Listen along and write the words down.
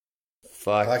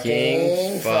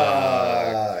Fucking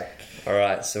fuck.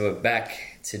 Alright, so we're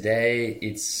back. Today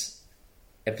it's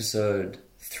episode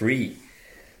 3.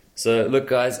 So look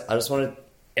guys, I just wanted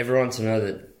everyone to know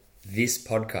that this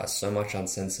podcast, So Much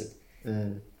Uncensored,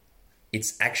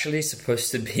 it's actually supposed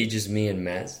to be just me and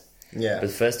Maz. Yeah. But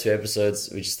the first 2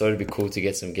 episodes, we just thought it'd be cool to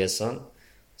get some guests on.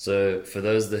 So for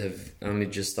those that have only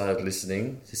just started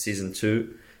listening to season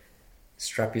 2,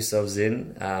 strap yourselves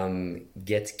in,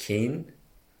 get keen.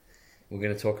 We're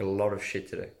going to talk a lot of shit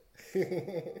today.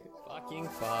 Fucking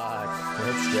fuck.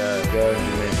 Let's go. Go and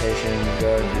do meditation.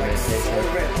 Go and do meditation. So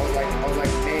red. I was like,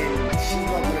 man, she's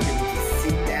not going to be able to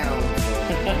sit down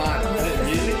for months.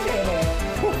 Really?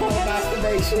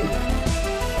 Masturbation.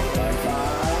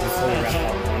 Before we wrap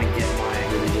up, I want to get my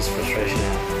religious frustration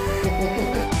out.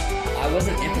 I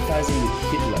wasn't empathizing with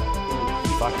Hitler.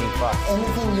 Fucking fuck.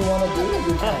 Anything you want to do,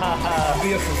 you can. Be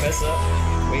a professor.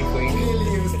 Wink, wink.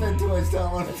 Really, you spend too much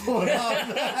time on Pornhub.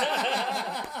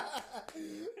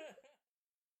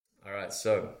 Alright,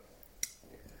 so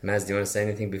Maz, do you want to say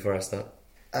anything before I start?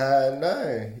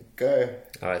 No, go.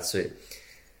 Alright, sweet.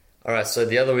 Alright, so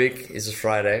the other week is a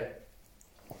Friday.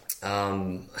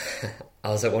 I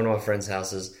was at one of my friends'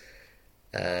 houses.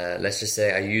 Let's just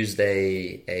say I used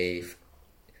a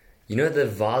you know the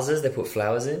vases they put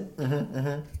flowers in? Mm-hmm,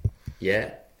 mm-hmm.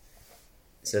 Yeah.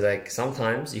 So like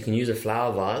sometimes you can use a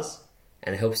flower vase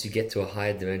and it helps you get to a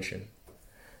higher dimension.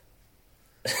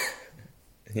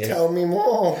 Yeah. Tell me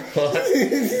more.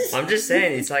 I'm just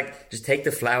saying, it's like just take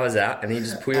the flowers out and then you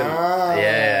just put them.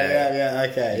 Yeah,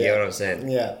 okay. You get what I'm saying?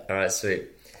 Yeah. Alright, sweet.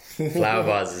 Flower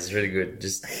vase is really good.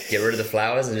 Just get rid of the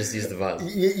flowers and just use the vase.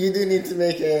 You do need to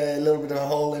make a little bit of a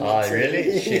hole in it. Oh,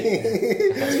 really?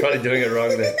 Shit. I was probably doing it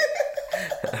wrong then.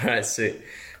 Alright, sweet.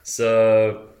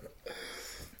 So,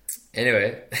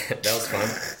 anyway, that was fun.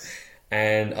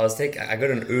 And I got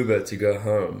an Uber to go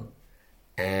home.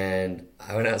 And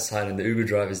I went outside and the Uber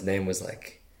driver's name was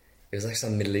like, it was like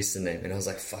some Middle Eastern name. And I was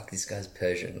like, fuck, this guy's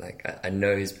Persian. Like, I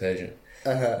know he's Persian.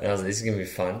 And I was like, this is going to be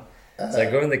fun. So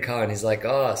I go in the car and he's like,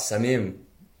 oh, Samim,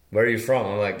 where are you from?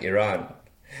 I'm like, Iran.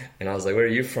 And I was like, where are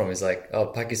you from? He's like, oh,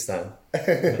 Pakistan.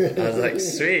 I was like,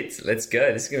 sweet, let's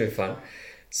go. This is going to be fun.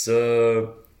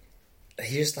 So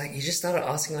he just started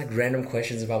asking like random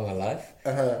questions about my life.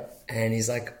 And he's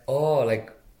like, oh,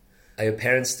 like, are your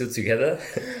parents still together?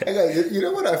 Okay, you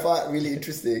know what I find really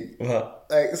interesting? What?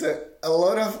 Like, so a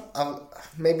lot of,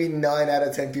 maybe 9 out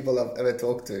of 10 people I've ever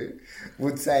talked to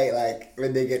would say, like,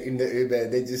 when they get in the Uber,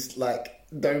 they just, like,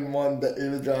 don't want the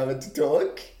Uber driver to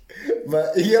talk.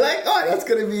 But you're like, oh, that's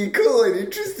going to be cool and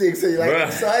interesting. So you're like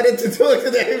excited to talk to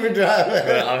the Uber driver.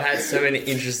 Bro, I've had so many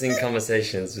interesting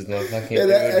conversations with my fucking Uber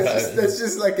driver. That's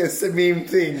just like a Samim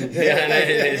thing. Yeah, no, it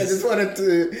is. I just wanted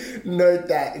to note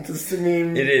that. It's a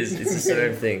Samim. It is. It's a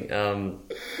Samim thing.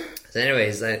 So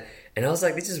anyways, and I was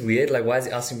like, this is weird. Like, why is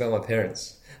he asking about my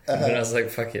parents? And I was like,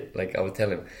 fuck it. Like, I would tell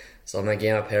him. So I'm like,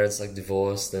 yeah, my parents like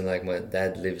divorced and like my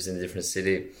dad lives in a different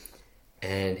city.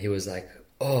 And he was like,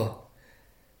 oh,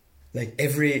 like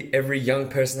every young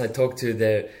person I talk to,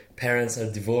 their parents are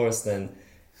divorced and,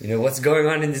 you know, what's going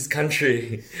on in this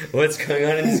country? What's going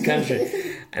on in this country?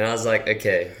 And I was like,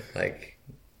 okay, like,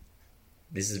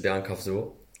 this is a bit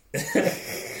uncomfortable.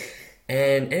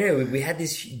 And anyway, we had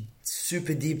this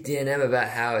super deep D&M about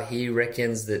how he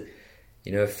reckons that,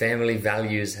 you know, family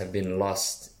values have been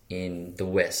lost in the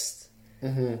West.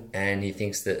 And he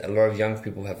thinks that a lot of young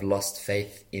people have lost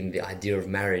faith in the idea of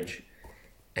marriage.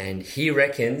 And he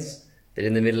reckons that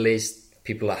in the Middle East,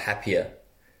 people are happier.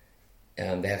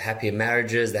 They have happier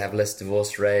marriages, they have less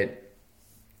divorce rate.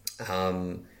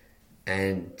 And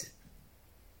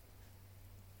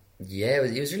yeah,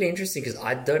 it was really interesting because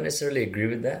I don't necessarily agree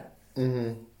with that.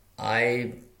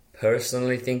 I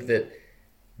personally think that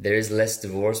there is less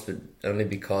divorce, but only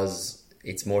because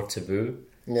it's more taboo.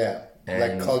 Yeah. And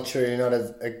like culturally not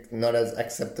as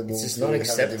acceptable. It's just not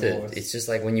accepted. It's just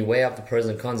like when you weigh up the pros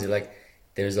and cons, you're like,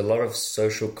 there's a lot of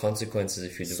social consequences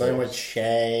if you divorce. So much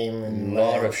shame. And a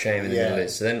lot of shame in the Middle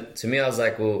East. So then, to me, I was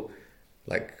like, well,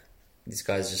 like, this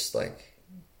guy's just like,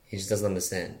 he just doesn't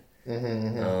understand.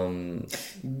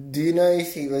 Do you know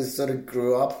if he was sort of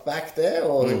grew up back there,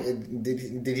 or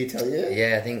did he tell you?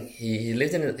 Yeah, I think he's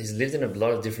lived in a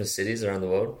lot of different cities around the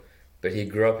world, but he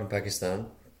grew up in Pakistan.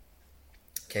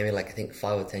 Came in like I think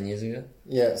 5 or 10 years ago.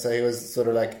 Yeah, so he was sort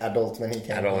of like adult when he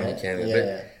came. Adult when he came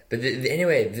in, but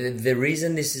anyway, the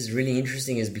reason this is really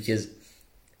interesting is because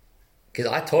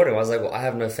I told him, I was like, well, I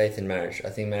have no faith in marriage. I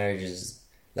think marriage is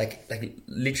like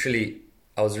literally.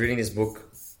 I was reading this book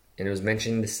and it was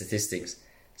mentioning the statistics.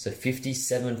 So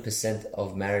 57%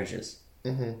 of marriages,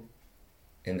 and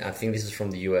I think this is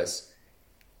from the US,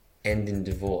 end in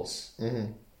divorce.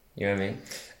 Mm-hmm. You know what I mean?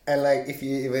 And like, if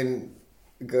you even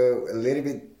go a little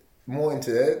bit more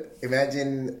into it,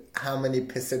 imagine how many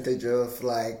percentage of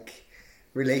like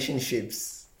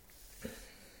relationships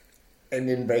and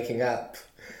then breaking up.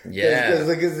 Yeah.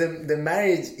 Because the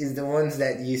marriage is the ones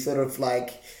that you sort of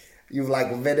like, you've like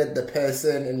vetted the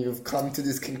person and you've come to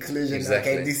this conclusion.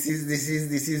 Exactly. Okay, this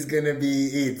is gonna be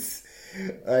it.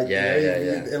 Like,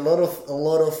 Yeah. A lot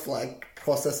of like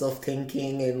process of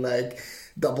thinking and like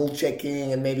double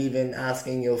checking and maybe even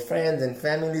asking your friends and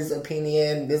family's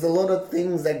opinion. There's a lot of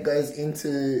things that goes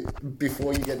into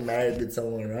before you get married with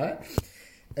someone, right?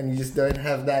 And you just don't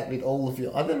have that with all of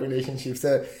your other relationships.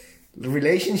 So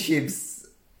relationships,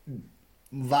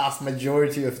 vast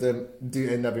majority of them do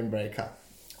end up in breakup.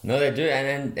 No, they do,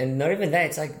 and not even that.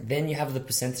 It's like then you have the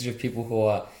percentage of people who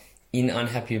are in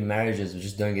unhappy marriages who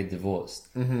just don't get divorced.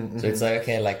 So it's like,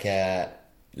 okay, like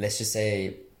let's just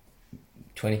say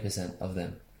 20% of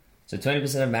them. So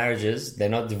 20% of marriages, they're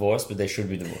not divorced, but they should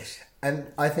be divorced. And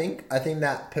I think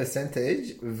that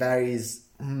percentage varies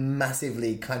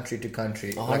massively country to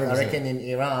country. 100%. Like I reckon in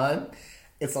Iran,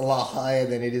 it's a lot higher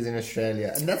than it is in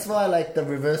Australia, and that's why I like the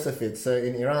reverse of it. So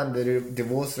in Iran, the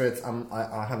divorce rates,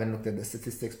 I haven't looked at the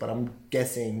statistics, but I'm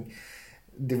guessing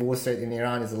divorce rate in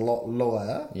Iran is a lot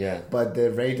lower. Yeah. But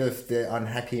the rate of the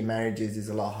unhappy marriages is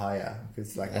a lot higher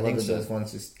because like a lot of so. those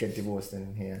ones just get divorced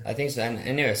in here. I think so. And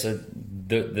anyway, so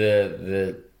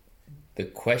the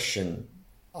question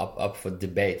up for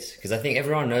debate, because I think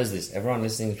everyone knows this. Everyone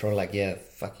listening is probably like, yeah,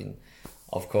 fucking,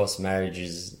 of course, marriage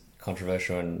is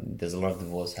controversial and there's a lot of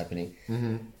divorce happening.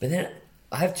 Mm-hmm. But then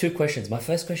I have two questions. My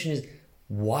first question is,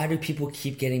 why do people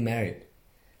keep getting married?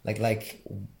 Like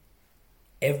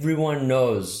everyone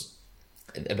knows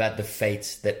about the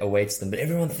fate that awaits them, but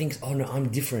everyone thinks, oh no, I'm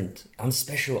different, I'm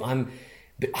special,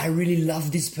 but I really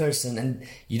love this person and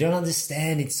you don't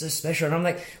understand, it's so special. And I'm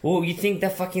like, well, you think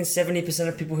that fucking 70%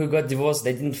 of people who got divorced,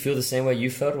 they didn't feel the same way you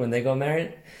felt when they got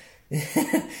married?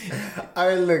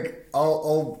 I mean, look,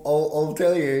 I'll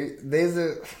tell you,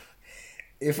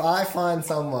 if I find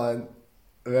someone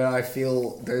where I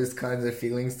feel those kinds of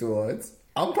feelings towards,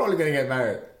 I'm probably going to get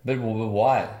married. But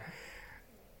why?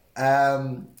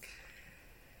 I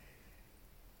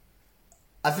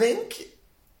think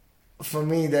for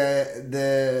me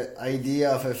the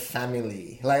idea of a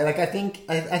family, like I think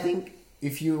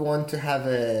if you want to have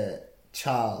a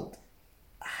child,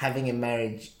 having a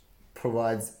marriage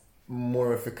provides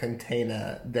more of a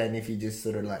container than if you just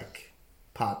sort of like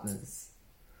partners.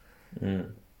 So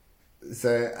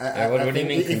What do you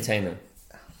mean container?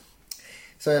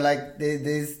 So like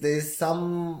there's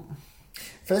some.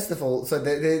 First of all, so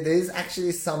there's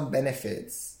actually some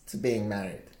benefits to being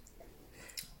married.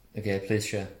 Okay, please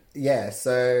share. Yeah,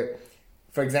 so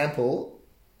for example,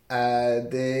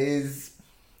 there's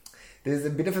a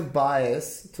bit of a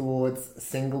bias towards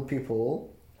single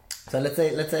people. So let's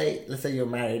say you're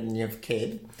married and you have a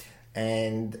kid,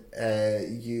 and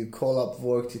you call up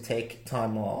work to take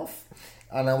time off.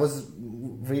 And I was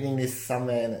reading this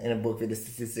somewhere in a book with the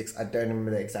statistics. I don't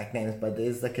remember the exact names, but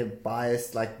there's like a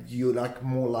bias, like you're like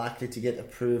more likely to get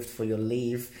approved for your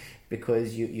leave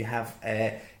because you have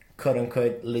a quote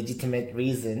unquote legitimate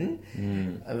reason.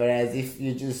 Whereas if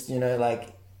you just, like...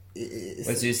 Wait,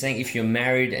 so you're saying if you're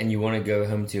married and you want to go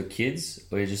home to your kids,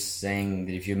 or you're just saying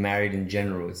that if you're married in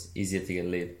general, it's easier to get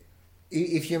leave?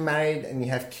 If you're married and you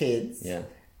have kids, yeah,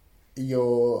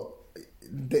 your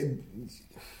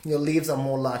leaves are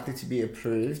more likely to be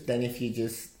approved than if you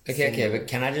just... Okay, but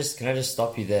can I just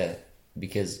stop you there?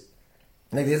 Because...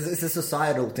 like, it's a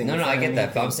societal thing. No, I get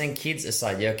that, but I'm saying kids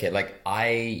aside, yeah, okay, like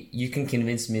you can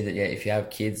convince me that, yeah, if you have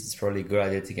kids, it's probably a good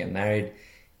idea to get married.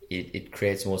 It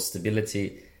creates more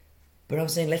stability. But I'm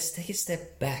saying, let's take a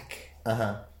step back.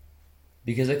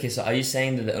 Because, okay, so are you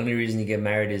saying that the only reason you get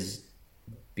married is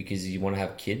because you want to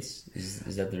have kids?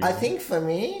 Is that the reason? I think for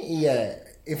me, yeah.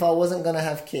 If I wasn't going to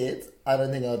have kids, I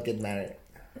don't think I would get married.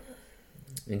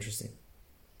 Interesting.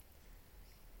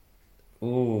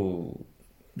 Ooh.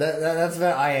 That's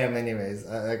where I am anyways.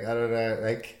 I don't know,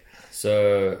 like...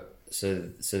 So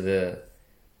the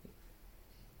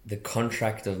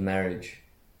contract of marriage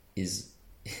is...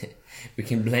 we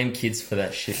can blame kids for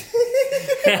that shit.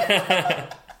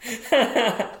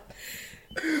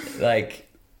 Like,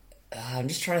 I'm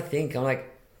just trying to think. I'm like...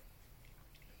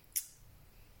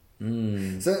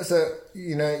 So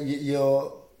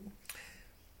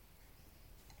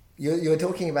you're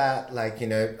talking about, like,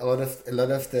 a lot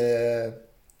of the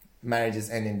marriages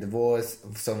end in divorce,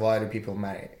 so why do people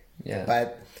marry? Yeah.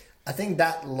 But I think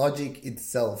that logic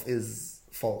itself is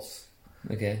false.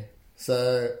 Okay.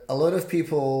 So a lot of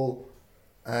people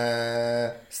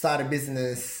start a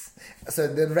business, So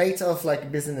the rate of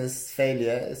like business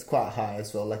failure is quite high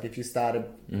as well. Like if you start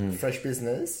a fresh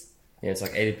business, Yeah, it's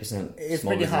like 80% it's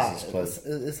small pretty high. businesses close.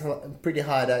 It's pretty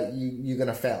high that you're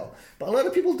gonna fail. But a lot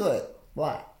of people do it.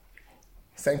 Why?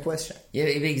 Same question. Yeah,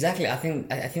 exactly. I think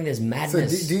there's So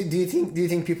madness. do you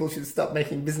think people should stop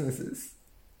making businesses?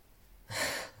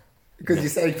 Because you're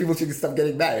saying people should stop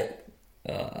getting married.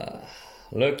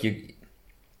 Look,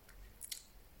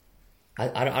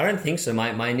 I don't think so.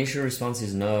 My initial response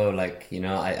is no. Like, you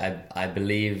know, I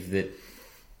believe that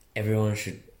everyone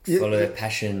should follow their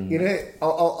passion. You know,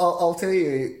 I'll tell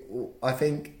you. I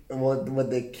think what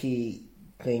the key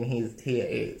thing here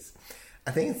is.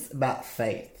 I think it's about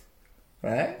faith,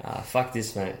 right? Fuck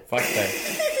this, man. Fuck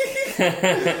faith.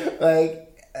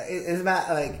 Like it's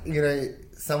about like, you know,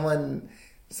 someone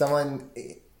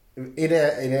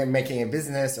either making a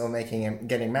business or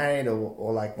getting married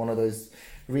or like one of those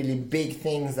really big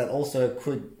things that also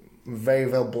could very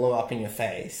well blow up in your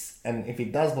face. And if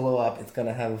it does blow up, it's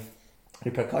gonna have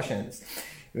repercussions.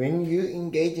 When you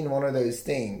engage in one of those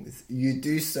things, you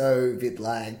do so with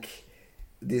like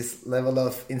this level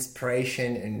of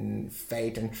inspiration and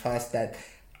faith and trust that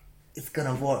it's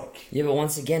gonna work. Yeah, but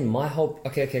once again, my whole...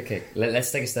 Okay.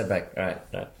 Let's take a step back. All right.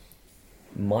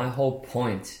 My whole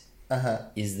point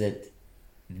is that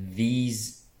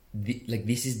this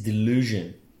is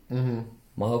delusion. Mm-hmm.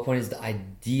 My whole point is the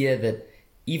idea that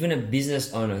even a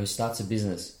business owner who starts a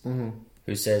business,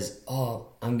 who says, "Oh,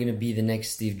 I'm gonna be the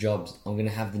next Steve Jobs. I'm gonna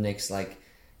have the next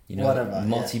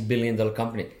multi-billion-dollar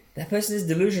company." That person is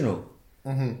delusional.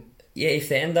 Mm-hmm. Yeah, if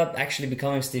they end up actually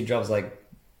becoming Steve Jobs, like,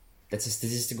 that's a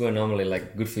statistical anomaly.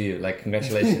 Like, good for you. Like,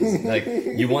 congratulations. Like,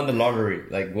 you won the lottery.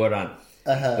 Like, well done.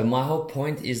 But my whole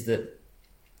point is that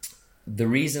the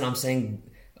reason I'm saying,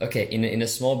 okay, in a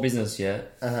small business,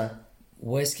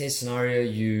 worst case scenario,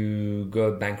 you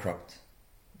go bankrupt.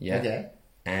 Yeah. Okay.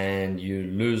 And you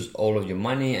lose all of your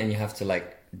money and you have to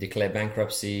like declare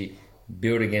bankruptcy,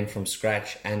 build again from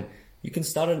scratch, and you can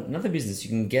start another business, you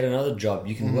can get another job,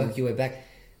 you can work your way back.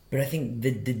 But I think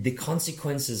the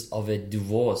consequences of a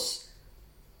divorce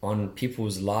on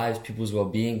people's lives, people's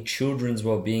well-being, children's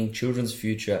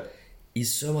future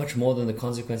is so much more than the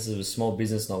consequences of a small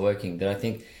business not working, that I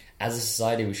think as a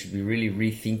society we should be really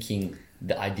rethinking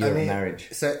the idea of marriage.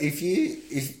 So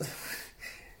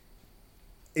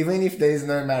even if there is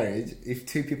no marriage, if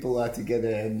two people are together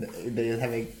and they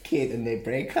have a kid and they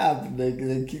break up,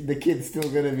 the kid's still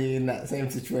going to be in that same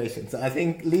situation. So I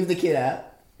think leave the kid out.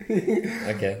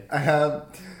 Okay.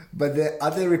 But the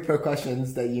other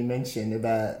repercussions that you mentioned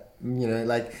about, you know,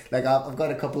 like I've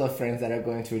got a couple of friends that are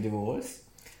going through divorce,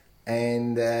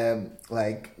 and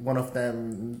like one of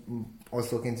them I was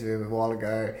talking to him a while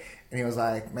ago, and he was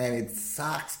like, "Man, it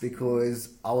sucks because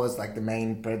I was like the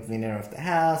main breadwinner of the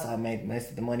house. I made most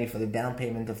of the money for the down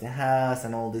payment of the house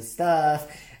and all this stuff.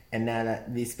 And now that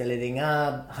we're splitting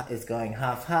up, it's going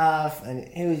half-half." And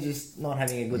he was just not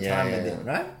having a good time with it,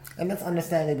 right? And that's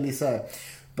understandably so.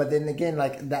 But then again,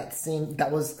 like that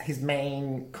was his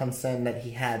main concern that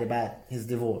he had about his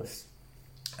divorce.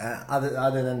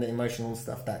 Other than the emotional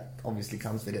stuff that obviously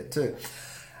comes with it too.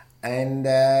 And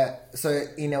so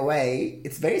in a way,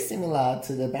 it's very similar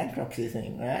to the bankruptcy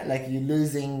thing, right? Like you're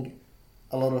losing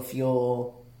a lot of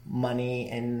your money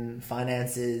and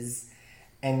finances,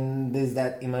 and there's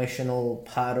that emotional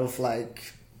part of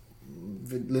like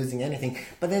losing anything.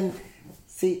 But then,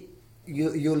 see,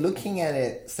 you're looking at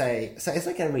it, so it's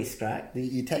like a risk, right?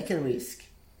 You take a risk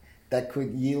that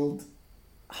could yield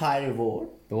high reward.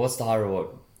 But what's the high reward?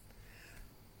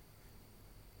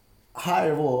 High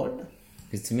reward...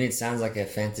 Because to me, it sounds like a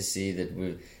fantasy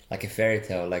like a fairy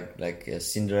tale, like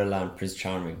Cinderella and Prince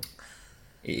Charming.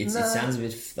 It sounds a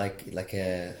bit like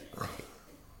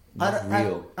not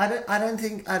real. I don't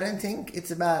think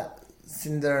it's about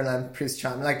Cinderella and Prince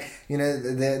Charming. Like, you know,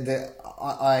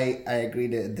 I agree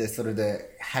that the sort of the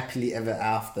happily ever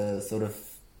after sort of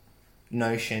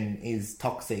notion is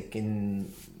toxic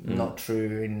and not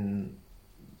true, and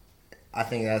I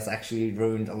think that's actually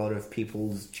ruined a lot of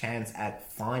people's chance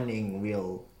at finding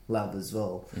real love as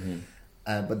well.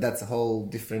 But that's a whole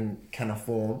different kind of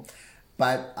form.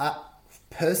 But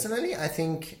personally, I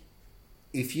think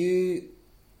if you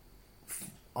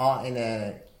are in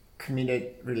a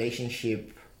committed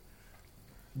relationship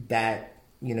that,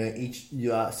 you know,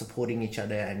 you are supporting each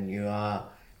other and you are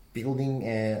building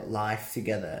a life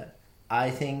together, I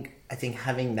think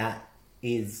having that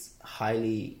is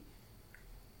highly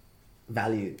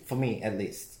valued, for me at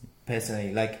least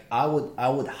personally. Like I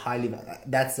would highly,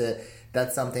 that's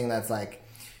something that's like,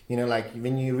 you know, like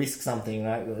when you risk something,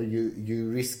 right? You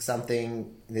risk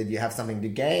something that you have something to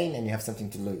gain and you have something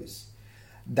to lose.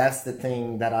 that's the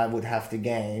thing that I would have to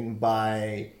gain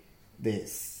by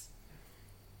this.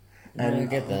 And I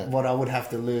get that. What I would have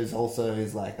to lose also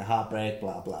is like the heartbreak,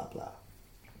 blah, blah, blah.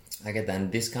 I get that.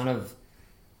 And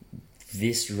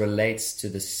this relates to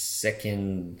the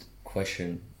second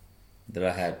question that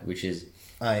I had, which is,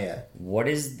 Oh, yeah. what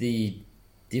is the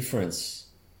difference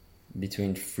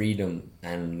between freedom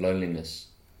and loneliness?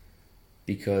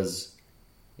 Because,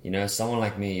 someone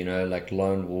like me, like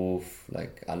lone wolf,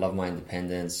 like I love my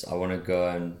independence. I want to go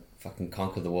and fucking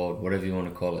conquer the world, whatever you want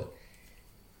to call it.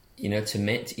 To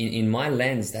me, in my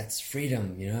lens, that's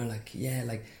freedom, like, yeah,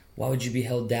 like, why would you be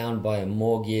held down by a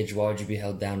mortgage? Why would you be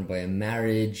held down by a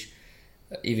marriage?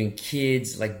 Even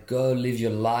kids, like, go live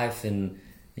your life and,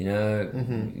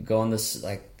 go on this,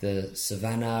 like, the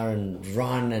savannah and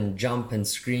run and jump and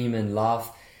scream and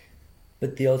laugh.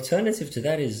 But the alternative to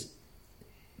that is,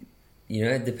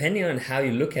 depending on how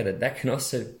you look at it, that can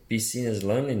also be seen as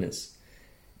loneliness.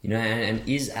 And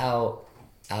is our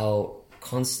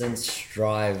constant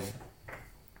strive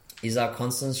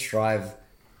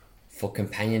for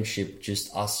companionship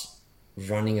just us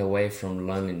running away from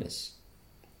loneliness?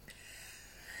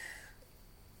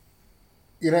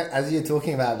 As you're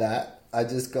talking about that, I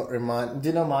just got reminded. Do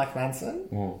you know Mark Manson?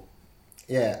 Mm.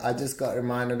 Yeah, I just got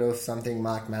reminded of something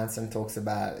Mark Manson talks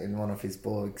about in one of his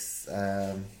books,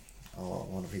 or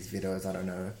one of his videos, I don't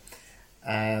know.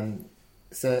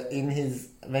 So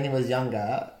when he was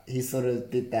younger, he sort of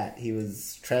did that. He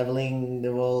was traveling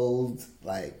the world,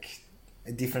 like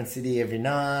a different city every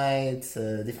night,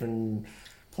 a different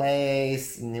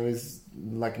place, and he was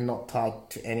like not tied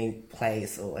to any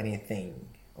place or anything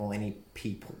or any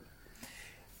people.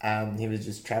 He was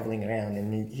just traveling around,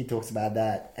 and he talks about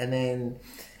that. And then,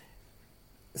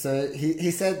 so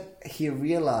he said he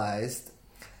realized,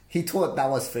 he thought that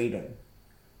was freedom.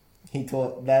 He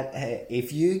thought that, hey,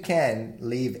 if you can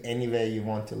live anywhere you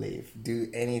want to live, do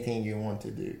anything you want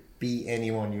to do, be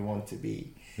anyone you want to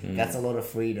be, that's a lot of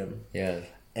freedom. Yeah.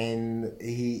 And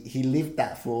he lived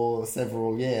that for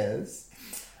several years.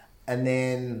 And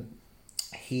then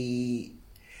he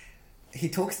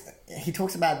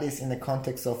talks about this in the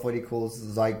context of what he calls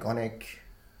zygonic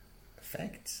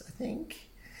effects, I think.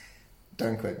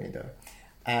 Don't quote me though.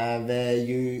 Where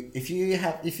if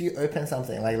you open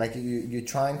something like you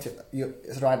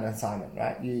write an assignment,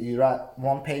 right? You write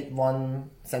one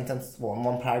sentence,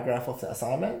 one paragraph of the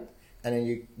assignment, and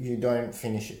then you don't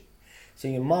finish it. So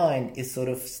your mind is sort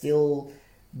of still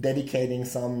dedicating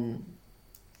some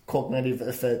cognitive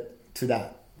effort to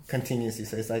that continuously.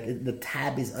 So it's like the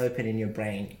tab is open in your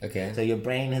brain. Okay. So your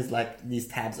brain has like these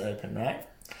tabs open, right?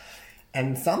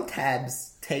 And some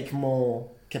tabs take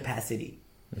more capacity.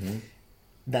 Mm-hmm.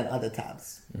 Than other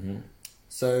tabs. Mm-hmm.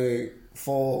 So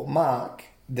for Mark,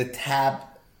 the tab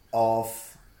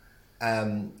of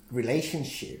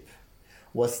relationship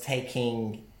was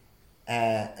taking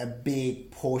a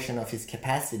big portion of his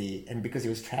capacity, and because he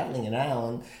was traveling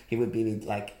around, he would be with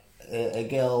like a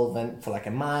girl went for like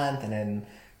a month and then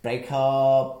break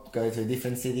up, go to a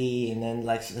different city, and then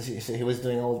like so he was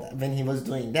doing all that. When he was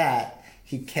doing that,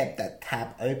 he kept that tab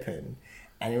open,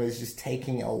 and it was just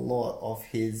taking a lot of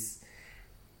his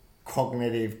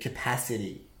cognitive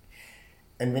capacity.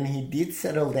 And when he did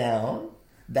settle down,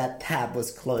 that tab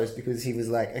was closed because he was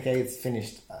like, okay, it's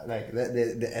finished. Like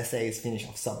the essay is finished.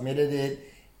 I've submitted it,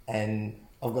 and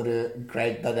I've got a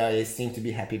grade that I seem to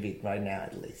be happy with right now,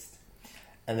 at least.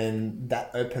 And then that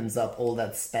opens up all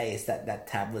that space that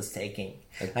tab was taking.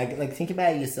 Okay. Like think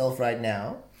about yourself right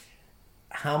now.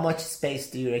 How much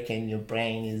space do you reckon your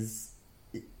brain is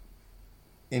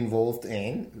involved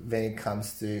in when it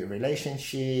comes to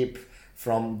relationship,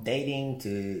 from dating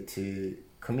to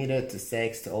committed to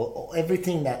sex to all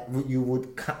everything that it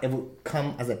would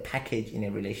come as a package in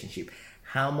a relationship?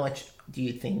 How much do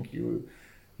you think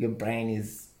your brain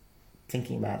is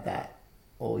thinking about that,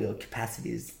 or your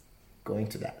capacity is going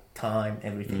to that? Time,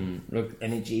 everything. Look,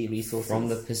 energy, resources. From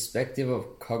the perspective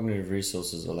of cognitive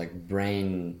resources, or like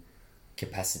brain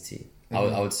capacity,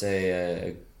 I would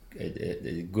say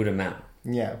a good amount.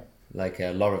 Yeah. Like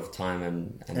a lot of time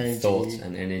and thought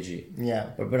and energy. Yeah.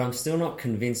 But I'm still not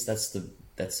convinced that's the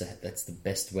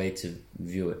best way to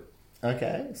view it.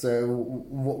 Okay. So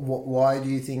why do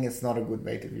you think it's not a good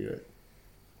way to view it?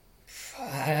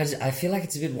 I feel like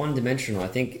it's a bit one-dimensional. I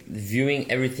think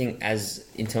viewing everything as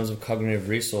in terms of cognitive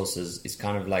resources is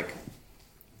kind of like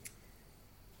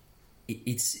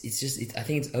it's just I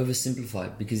think it's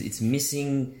oversimplified, because it's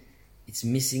missing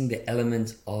the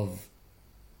element of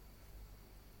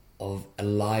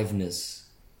aliveness.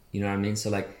 You know what I mean? So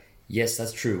like, yes,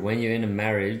 that's true. When you're in a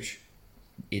marriage,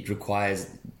 it requires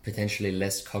potentially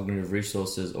less cognitive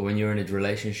resources, or when you're in a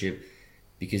relationship,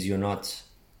 because you're not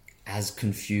as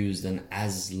confused and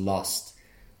as lost.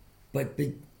 But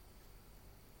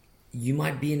you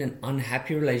might be in an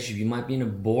unhappy relationship, you might be in a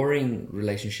boring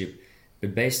relationship,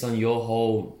 but based on your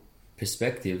whole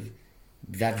perspective,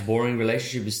 that boring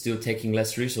relationship is still taking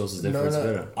less resources, therefore it's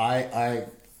better. I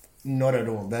not at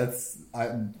all. That's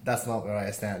not where I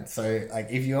stand. So like,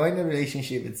 if you're in a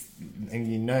relationship, and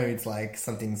you know it's like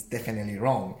something's definitely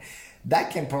wrong,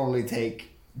 that can probably take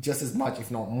just as much,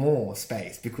 if not more,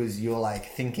 space, because you're like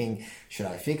thinking, should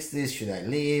I fix this? Should I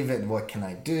leave? And what can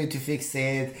I do to fix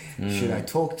it? Should I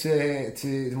talk to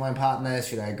my partner?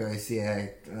 Should I go see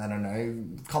a, I don't know,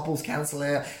 couples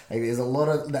counselor? Like, there's a lot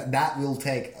of that will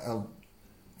take a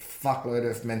fuckload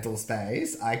of mental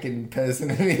space. I can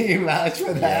personally vouch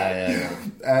for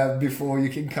that. Before you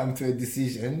can come to a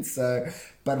decision. So,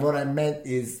 but what I meant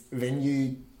is, when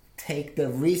you take the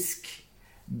risk's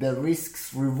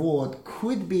reward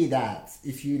could be that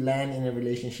if you land in a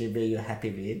relationship where you're happy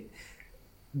with,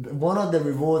 one of the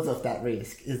rewards of that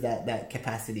risk is that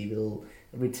capacity will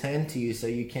return to you, so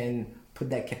you can put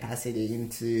that capacity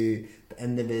into the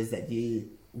endeavors that you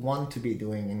want to be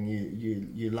doing and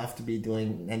you love to be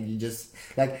doing, and you just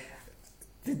like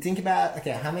think about,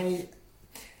 okay, how many,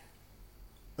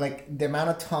 like, the amount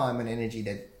of time and energy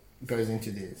that goes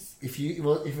into this, if it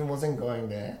wasn't going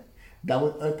there, that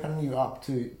would open you up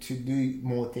to do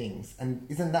more things. And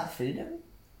isn't that freedom?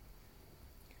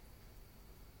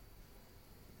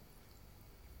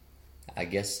 I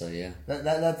guess so, yeah.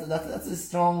 That's a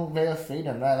strong way of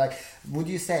freedom, right? Like, would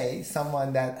you say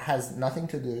someone that has nothing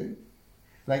to do,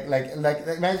 like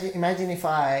imagine if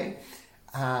I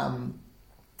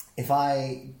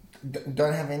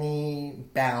don't have any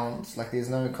bounds, like there's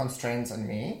no constraints on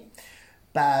me,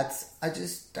 but I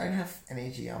just don't have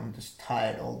energy, I'm just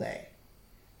tired all day.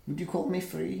 Would you call me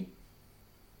free?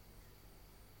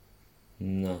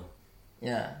 No.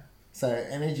 Yeah. So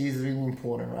energy is really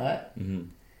important, right? Mm-hmm.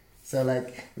 So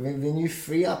like, when you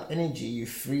free up energy, you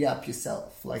free up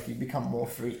yourself. Like, you become more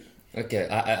free. Okay,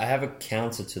 I have a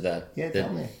counter to that. Yeah, tell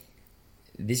me.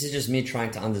 This is just me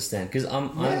trying to understand, because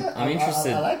I'm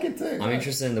interested. I like it too. I'm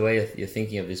interested in the way you're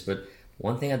thinking of this, but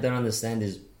one thing I don't understand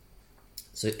is,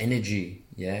 so energy,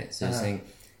 yeah? So you're saying,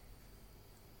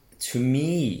 to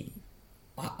me,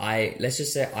 let's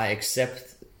just say I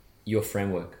accept your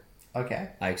framework. Okay.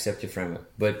 I accept your framework.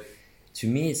 But to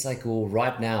me, it's like, well,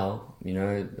 right now, you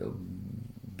know,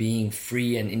 being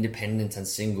free and independent and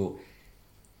single,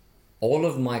 all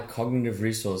of my cognitive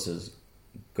resources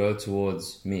go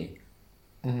towards me.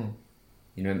 Mm-hmm.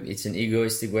 You know, it's an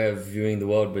egoistic way of viewing the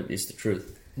world, but it's the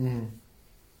truth. Mm-hmm.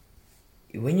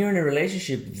 When you're in a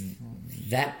relationship,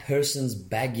 that person's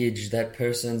baggage, that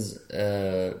person's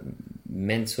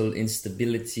mental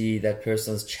instability, that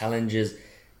person's challenges,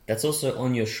 that's also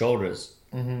on your shoulders.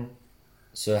 Mm-hmm.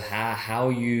 So how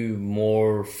are you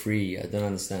more free? I don't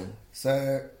understand.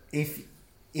 So if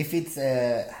it's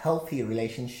a healthy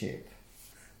relationship,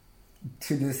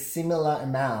 to the similar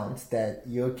amount that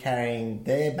you're carrying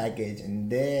their baggage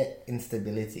and their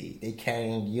instability, they're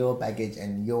carrying your baggage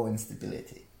and your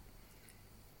instability.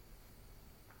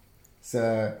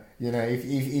 So, you know,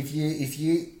 if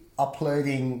you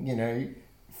uploading, you know,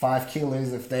 5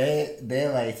 kilos of their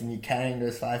weight and you're carrying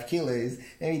those 5 kilos,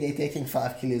 maybe they're taking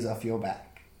 5 kilos off your back.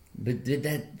 But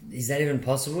is that even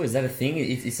possible? Is that a thing?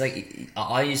 It's like,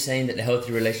 are you saying that a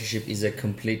healthy relationship is a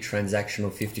complete transactional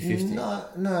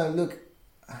 50-50? No, look.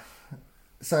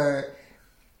 So,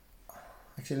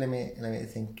 actually, let me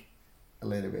think a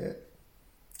little bit.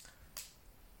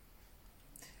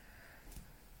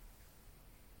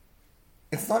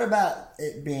 It's not about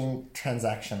it being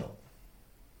transactional.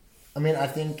 I mean, I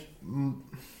think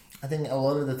a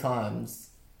lot of the times,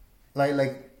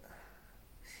 like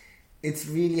it's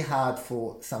really hard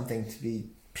for something to be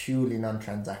purely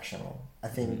non-transactional. I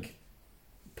think,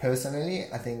 personally,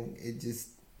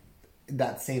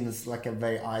 that seems like a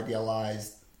very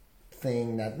idealized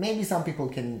thing that maybe some people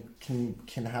can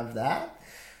have that.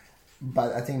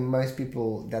 But I think most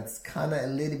people, that's kind of a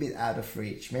little bit out of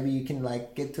reach. Maybe you can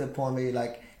like get to a point where you're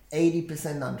like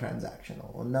 80%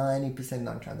 non-transactional or 90%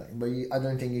 non-transactional. But I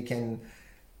don't think you can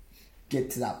get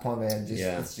to that point where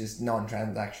it's just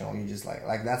non-transactional. You just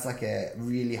like that's like a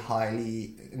really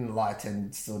highly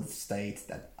enlightened sort of state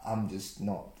that I'm just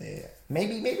not there.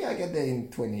 Maybe I get there in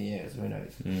 20 years. Who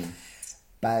knows?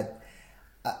 But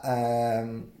I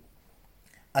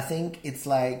think it's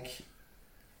like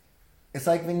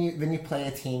when you play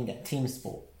a team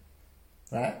sport,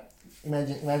 right?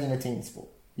 Imagine a team sport.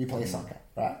 You play soccer,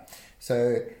 right?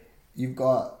 So you've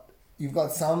got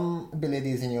some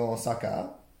abilities in your soccer.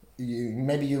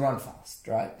 maybe you run fast,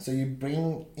 right? So you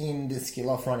bring in the skill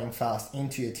of running fast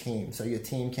into your team, so your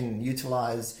team can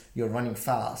utilize your running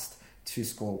fast to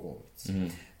score goals.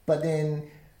 But then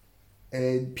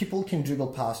people can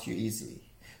dribble past you easily.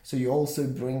 So you also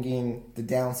bring in the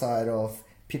downside of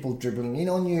people dribbling in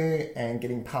on you and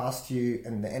getting past you,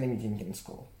 and the enemy team can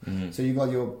score. So you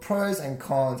got your pros and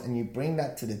cons, and you bring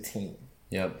that to the team.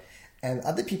 Yep. And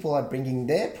other people are bringing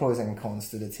their pros and cons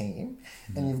to the team.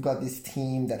 And you've got this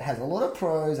team that has a lot of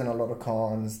pros and a lot of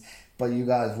cons, but you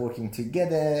guys working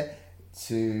together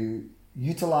to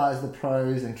utilize the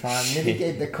pros and try and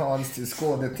mitigate the cons to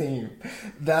score the team.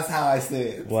 That's how I see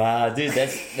it. Wow, dude,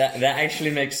 that actually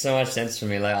makes so much sense for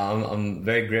me. Like, I'm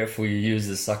very grateful you used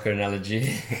the soccer analogy.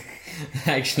 It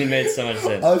actually made so much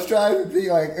sense. I was trying to think,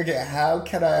 like, okay, how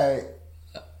can I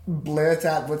blurt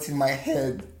out what's in my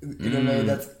head in a way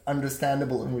that's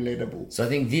understandable and relatable? So I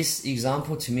think this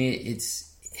example, to me,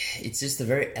 it's just a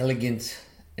very elegant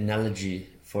analogy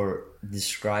for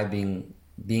describing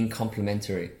being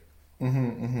complementary.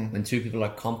 When two people are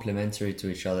complementary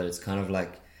to each other, it's kind of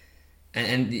like,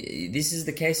 and this is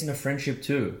the case in a friendship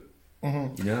too.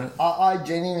 You know, I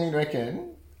genuinely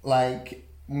reckon, like,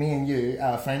 me and you,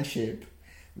 our friendship,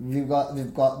 we've got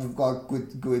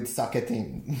good soccer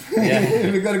team.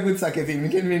 Yeah. We've got a good soccer team. We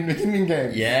can win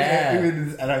games. Yeah. With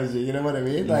this analogy, you know what I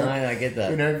mean? Like, no, I get that.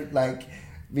 You know, like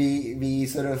we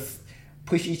sort of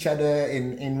push each other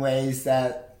in ways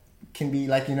that can be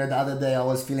like, you know, the other day I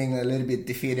was feeling a little bit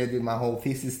defeated with my whole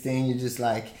thesis thing. You just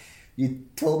like, you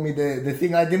told me the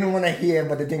thing I didn't want to hear,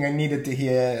 but the thing I needed to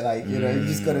hear. Like, you know, you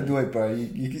just got to do it, bro.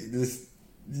 You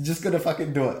just got to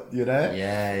fucking do it, you know?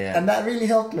 Yeah. And that really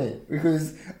helped me,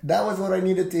 because that was what I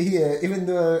needed to hear, even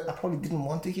though I probably didn't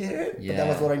want to hear it, but that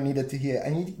was what I needed to hear.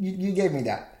 And you gave me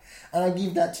that. And I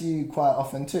give that to you quite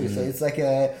often too. So it's like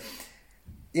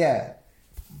yeah,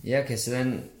 okay, so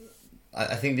then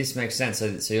I think this makes sense.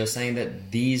 So you're saying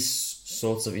that these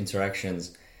sorts of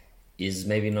interactions is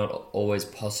maybe not always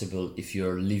possible if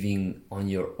you're living on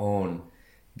your own,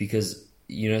 because,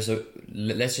 you know, so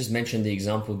let's just mention the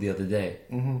example the other day.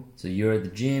 So you're at the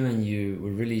gym and you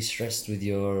were really stressed with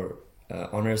your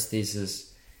honors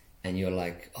thesis, and you're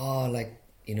like, oh, like,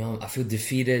 you know, I feel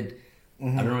defeated. I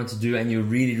don't know what to do. And you're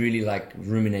really, really like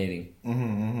ruminating.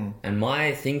 And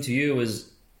my thing to you was,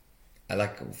 I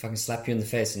like fucking slap you in the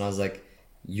face, and I was like,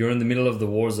 you're in the middle of the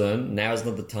war zone. Now is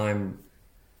not the time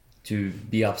to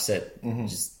be upset.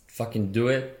 Just fucking do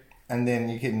it. And then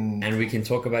you can... And we can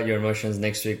talk about your emotions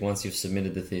next week once you've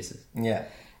submitted the thesis. Yeah.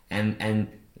 And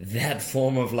that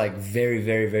form of like very,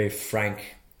 very, very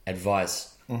frank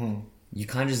advice, you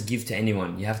can't just give to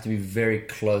anyone. You have to be very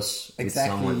close with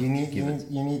someone. You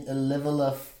need a level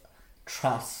of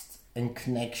trust and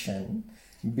connection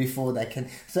before they can...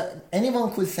 So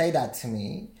anyone could say that to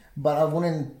me, but I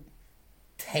wouldn't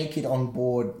take it on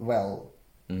board well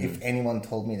if anyone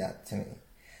told me that to me.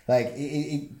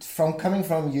 Like, from coming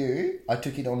from you, I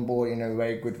took it on board in a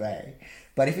very good way.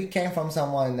 But if it came from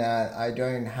someone that I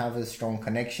don't have a strong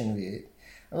connection with,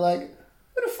 I'm like,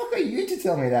 who the fuck are you to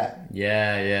tell me that?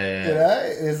 Yeah. You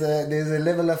know, there's a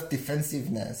level of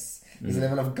defensiveness. There's a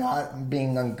level of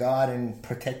being on guard and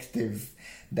protective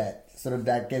that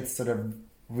gets sort of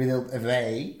whittled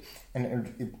away.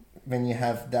 And when you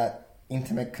have that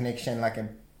intimate connection, like a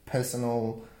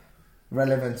personal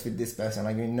relevance with this person,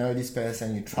 like, you know this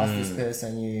person, you trust this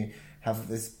person, you have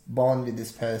this bond with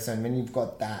this person. When you've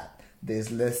got that,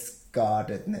 there's less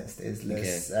guardedness, there's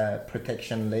less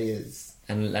protection layers.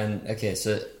 And okay,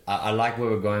 so I like where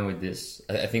we're going with this.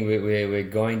 I think we're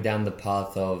going down the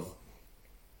path of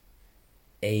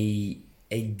a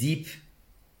deep,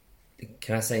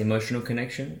 can I say, emotional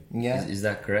connection? Yeah. Is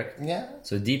that correct? Yeah.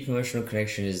 So deep emotional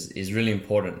connection is really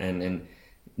important, and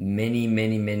many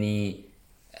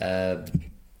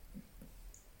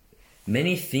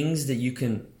things that you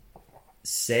can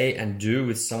say and do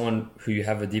with someone who you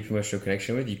have a deep emotional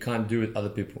connection with, you can't do with other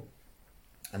people.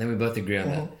 I think we both agree on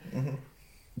that.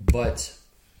 But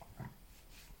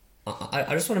I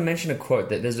just want to mention a quote.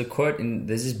 That there's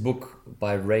this book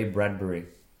by Ray Bradbury,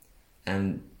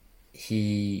 and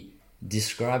he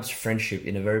describes friendship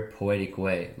in a very poetic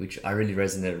way, which I really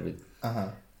resonated with.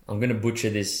 I'm going to butcher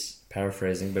this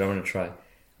paraphrasing, but I'm going to try.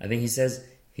 I think he says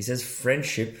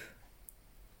friendship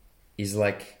is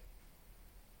like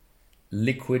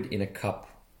liquid in a cup.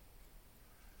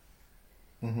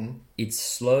 It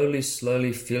slowly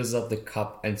fills up the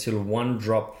cup until one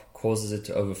drop causes it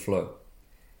to overflow.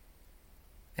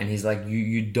 And he's like,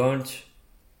 you don't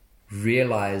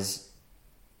realize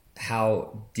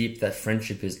how deep that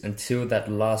friendship is until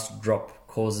that last drop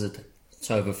causes it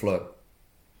to overflow.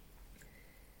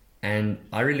 And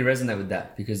I really resonate with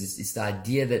that because it's the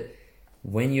idea that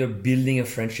when you're building a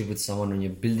friendship with someone, when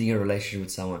you're building a relationship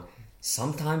with someone,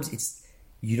 sometimes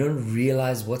you don't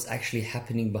realize what's actually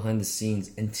happening behind the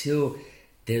scenes until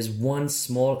there's one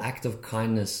small act of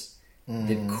kindness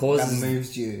that causes...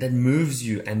 That moves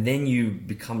you. And then you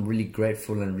become really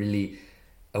grateful and really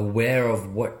aware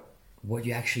of what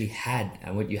you actually had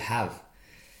and what you have.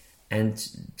 And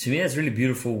to me, that's a really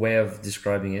beautiful way of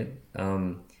describing it.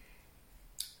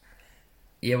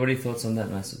 Yeah, what are your thoughts on that,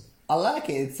 Masood? I like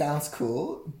it. It sounds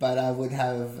cool, but I would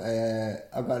have...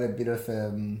 I've got a bit of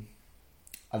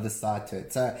other side to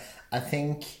it. So I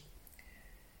think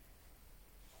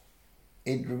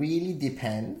it really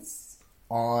depends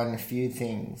on a few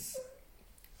things.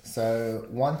 So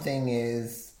one thing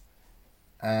is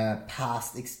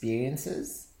past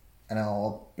experiences, and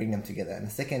I'll bring them together. And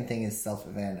the second thing is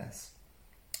self-awareness.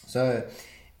 So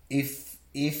if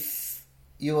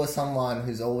you're someone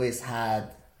who's always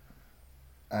had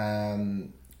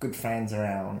good friends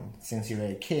around since you were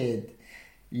a kid,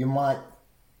 you might,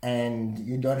 and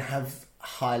you don't have a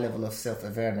high level of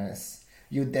self-awareness,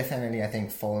 you definitely, I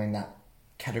think, fall in that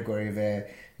category where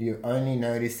you only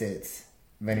notice it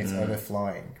when it's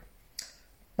overflowing.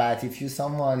 But if you're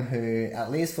someone who, at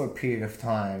least for a period of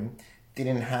time,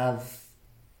 didn't have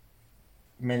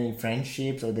many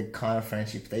friendships or the kind of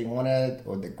friendships they wanted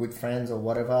or the good friends or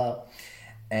whatever,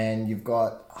 and you've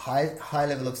got high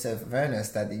level of self-awareness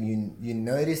that you're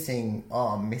noticing, oh,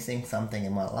 I'm missing something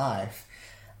in my life,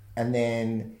 and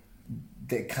then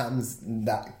there comes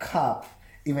that cup,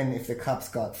 even if the cup's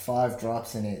got 5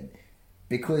 drops in it,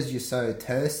 because you're so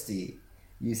thirsty,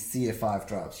 you see the 5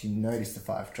 drops, you notice the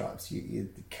 5 drops,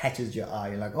 it catches your eye,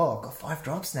 you're like, oh, I've got 5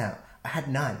 drops now, I had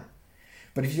none.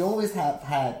 But if you always have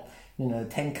had,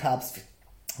 10 cups,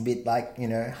 a bit like,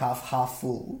 half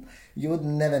full, you would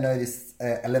never notice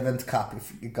 11th cup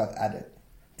if it got added.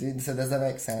 So does that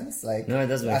make sense? Like, no, it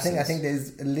does make sense. I think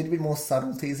there's a little bit more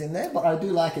subtleties in there, but I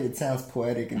do like it. It sounds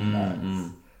poetic and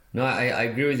nice. No, I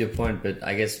agree with your point, but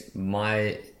I guess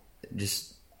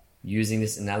just using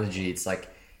this analogy, it's like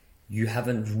you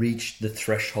haven't reached the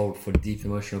threshold for deep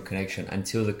emotional connection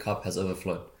until the cup has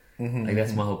overflowed. Like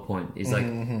that's my whole point. It's like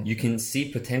you can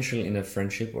see potential in a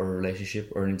friendship or a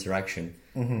relationship or an interaction,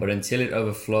 but until it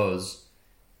overflows,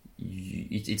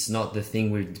 it's not the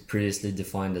thing we've previously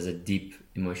defined as a deep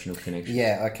emotional connection.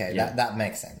 Yeah, okay, yeah. That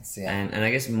makes sense. Yeah, and I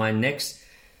guess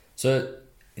so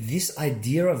this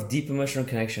idea of deep emotional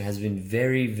connection has been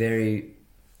very, very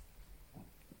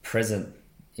present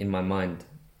in my mind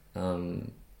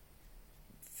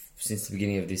since the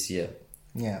beginning of this year.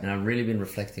 Yeah, and I've really been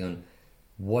reflecting on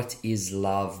what is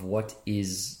love, what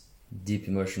is deep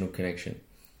emotional connection.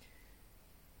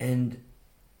 And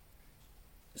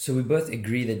so we both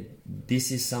agree that this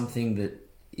is something that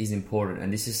is important,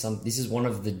 and this is one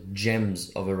of the gems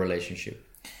of a relationship.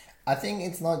 I think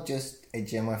it's not just a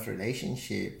gem of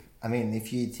relationship. I mean,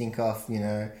 if you think of,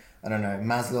 I don't know,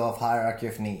 Maslow of hierarchy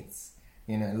of needs,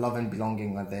 love and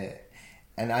belonging are there.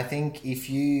 And I think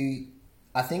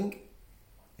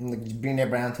Brené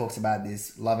Brown talks about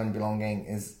this, love and belonging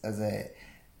is as a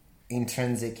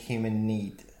intrinsic human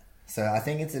need. So I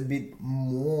think it's a bit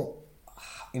more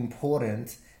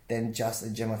important than just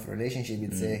a gem of a relationship.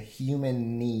 It's a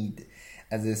human need.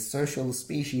 As a social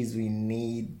species, we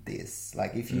need this.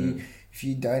 Like if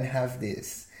you don't have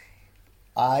this,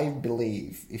 I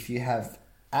believe if you have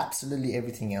absolutely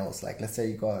everything else, like let's say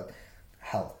you got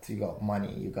health, you got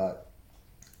money, you got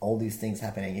all these things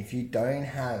happening. If you don't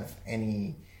have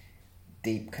any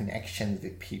deep connections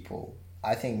with people,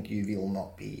 I think you will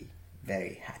not be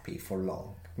very happy for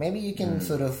long. Maybe you can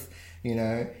sort of,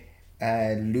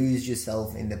 lose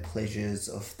yourself in the pleasures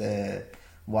of the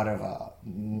whatever.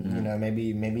 Maybe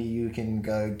you can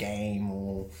go game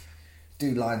or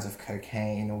do lines of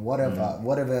cocaine or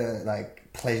whatever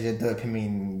like pleasure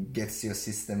dopamine gets your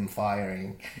system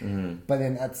firing. But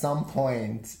then at some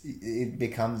point it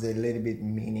becomes a little bit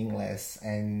meaningless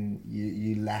and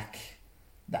you lack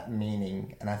that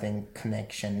meaning, and I think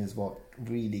connection is what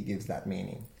really gives that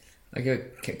meaning. Okay,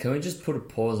 can we just put a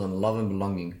pause on love and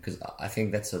belonging, because I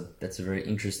think that's a very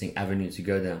interesting avenue to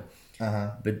go down.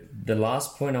 But the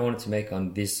last point I wanted to make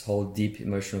on this whole deep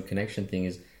emotional connection thing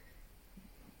is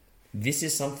this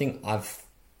is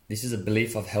a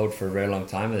belief I've held for a very long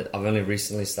time that I've only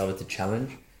recently started to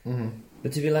challenge.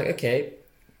 But to be like, okay,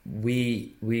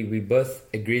 we both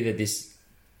agree that this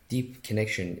deep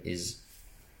connection is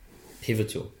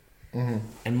pivotal.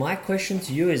 And my question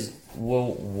to you is,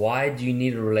 well, why do you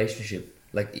need a relationship?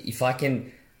 Like if I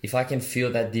can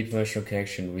feel that deep emotional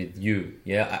connection with you,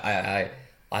 I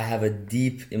have a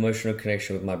deep emotional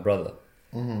connection with my brother.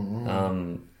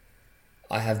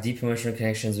 I have deep emotional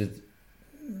connections with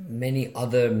many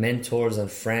other mentors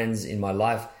and friends in my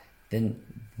life, then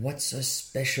what's so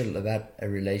special about a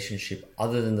relationship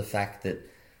other than the fact that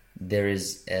there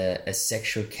is a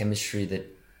sexual chemistry that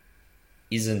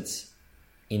isn't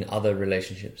in other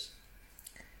relationships?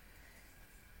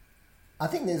 I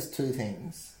think there's two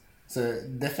things. So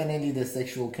definitely the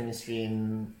sexual chemistry,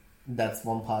 and that's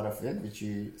one part of it, which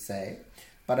you say.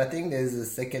 But I think there's a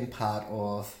second part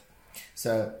of,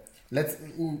 so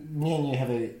me and you have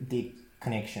a deep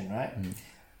connection, right?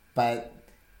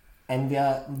 And we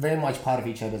are very much part of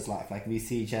each other's life. Like we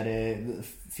see each other a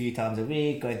few times a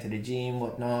week, going to the gym,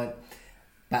 whatnot.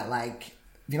 But like,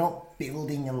 we're not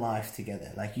building a life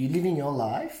together. Like you living your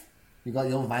life, you got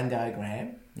your Venn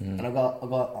diagram, and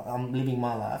I'm living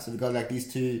my life. So we got like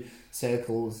these two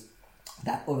circles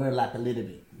that overlap a little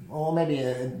bit, or maybe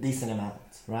a decent amount,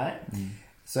 right?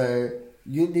 So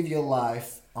you live your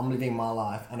life, I'm living my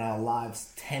life, and our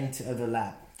lives tend to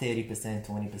overlap 30%,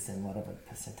 20%, whatever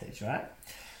percentage, right?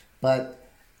 But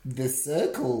the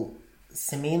circle,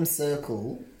 Samim's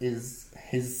circle is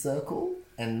his circle,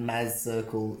 and Maz's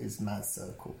circle is Maz's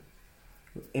circle.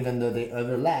 Even though they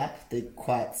overlap, they're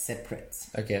quite separate.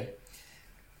 Okay.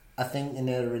 I think in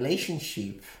a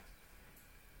relationship,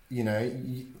 you know,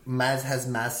 Maz has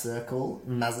Maz's circle,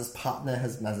 Maz's partner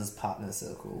has Maz's partner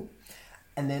circle.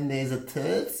 And then there's a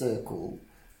third circle,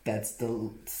 that's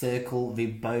the circle we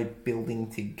both building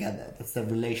together. That's the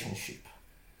relationship.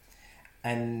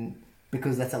 And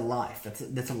because that's a life,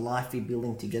 that's a life we're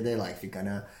building together. Like we're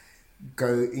gonna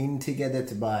go in together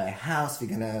to buy a house. We're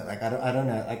gonna, like, I don't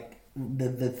know, like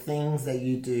the things that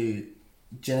you do,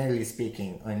 generally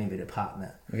speaking, only with a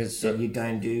partner. Because that you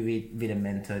don't do with a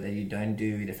mentor, that you don't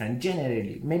do with a friend.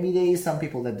 Generally, maybe there is some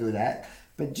people that do that,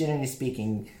 but generally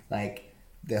speaking, like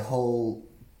the whole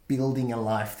building a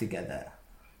life together.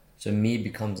 So me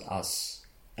becomes us.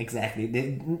 Exactly.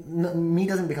 Me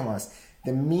doesn't become us.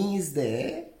 The me is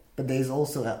there, but there's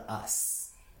also a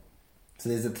us. So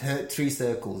there's three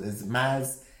circles. There's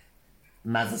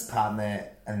Maz's partner,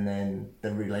 and then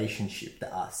the relationship,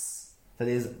 the us. So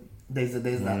there's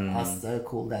that us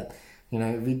circle that, you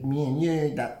know, with me and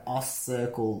you, that us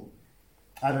circle,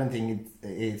 I don't think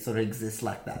it sort of exists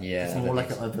like that. Yeah, it's more like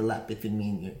an overlap between me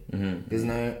and you. There's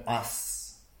no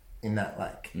us in that,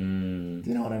 like, do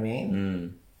you know what I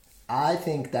mean? I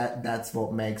think that's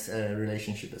what makes a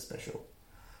relationship special,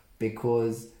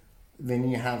 because when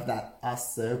you have that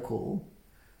us circle,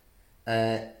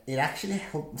 it actually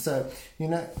helps. So, you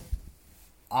know,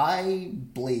 I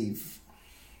believe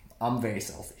I'm very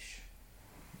selfish.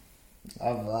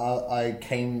 I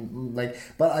came like,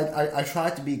 but I try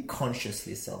to be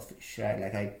consciously selfish,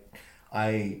 right? Like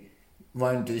I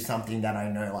won't do something that I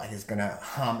know like is gonna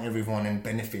harm everyone and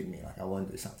benefit me. Like I won't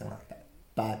do something like that.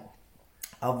 But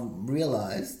I've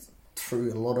realized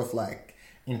through a lot of like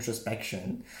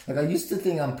introspection, like I used to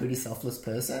think I'm a pretty selfless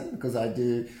person because I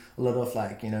do a lot of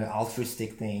like, you know,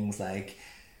 altruistic things, like,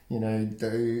 you know,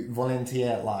 do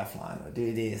volunteer at Lifeline or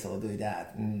do this or do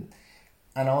that, and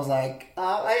I was like,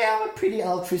 I'm a pretty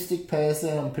altruistic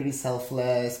person, I'm pretty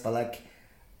selfless, but like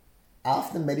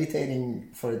after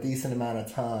meditating for a decent amount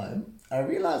of time, I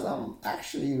realized I'm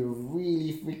actually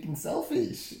really freaking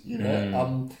selfish. You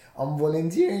know, I'm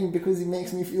volunteering because it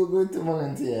makes me feel good to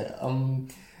volunteer.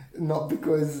 Not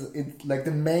because it's like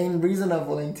the main reason I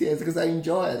volunteer is because I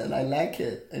enjoy it and I like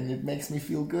it and it makes me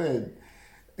feel good.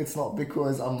 It's not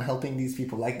because I'm helping these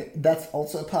people. Like that's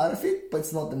also a part of it, but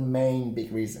it's not the main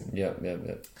big reason. Yeah.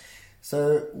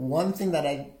 So one thing that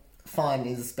I find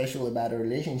is special about a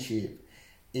relationship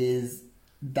is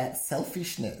that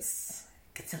selfishness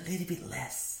gets a little bit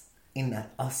less in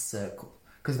that us circle.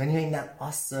 Because when you're in that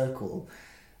us circle,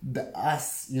 the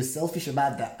us, you're selfish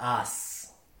about the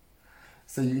us.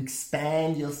 So you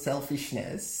expand your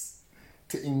selfishness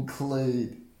to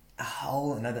include a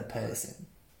whole another person.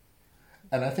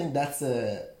 And I think that's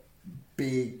a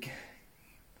big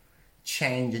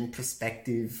change in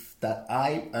perspective that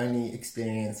I only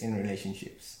experience in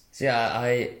relationships. So yeah,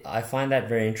 I find that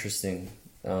very interesting.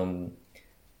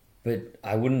 But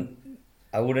I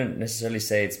wouldn't necessarily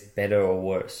say it's better or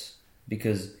worse,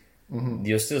 because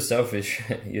you're still selfish.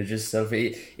 You're just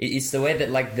selfish. It's the way that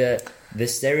like the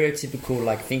stereotypical,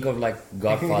 like, think of like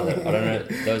Godfather. I don't know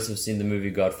those who've seen the movie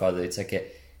Godfather. It's like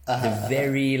the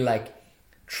very like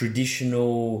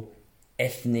traditional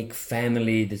ethnic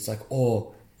family that's like,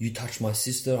 oh, you touch my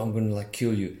sister, I'm gonna like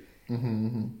kill you.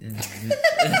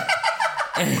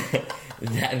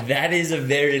 That is a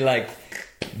very like,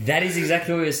 that is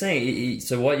exactly what you're saying.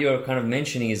 So what you're kind of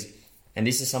mentioning is, and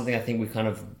this is something I think we kind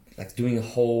of like doing a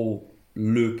whole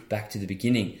loop back to the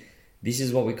beginning. This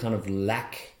is what we kind of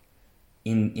lack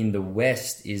in the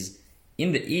West is,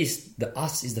 in the East, the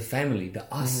us is the family.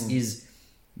 The us is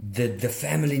the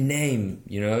family name.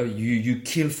 You know, you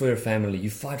kill for your family, you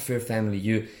fight for your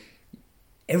family,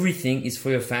 everything is for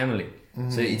your family.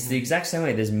 So it's the exact same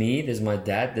way. There's me, there's my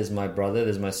dad, there's my brother,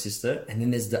 there's my sister, and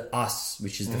then there's the us,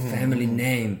 which is the family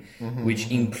name,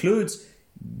 which includes,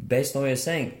 based on what you're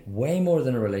saying, way more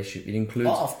than a relationship. It includes,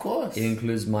 of course, it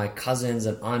includes my cousins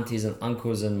and aunties and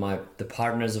uncles and the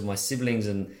partners of my siblings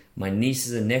and my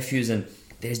nieces and nephews, and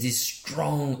there's this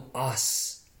strong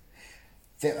us.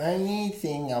 The only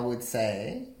thing I would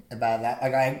say about that,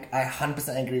 like I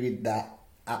 100% agree with that,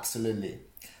 absolutely.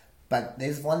 But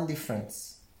there's one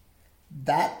difference.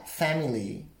 That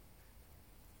family,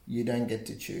 you don't get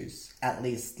to choose. At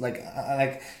least, like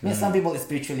some people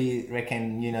spiritually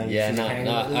reckon, you know. Yeah, no,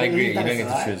 I agree. You don't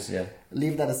get to choose. Yeah.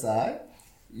 Leave that aside.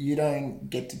 You don't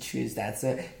get to choose that.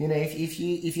 So you know, if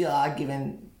you are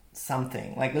given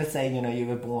something, like let's say, you know, you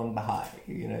were born Baha'i,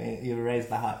 you know, you were raised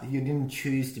Baha'i, you didn't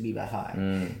choose to be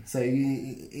Baha'i. So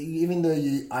you, even though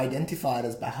you identified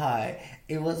as Baha'i,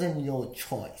 it wasn't your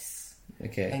choice.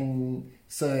 Okay. And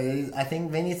so I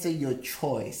think when you say your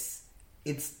choice,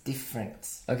 it's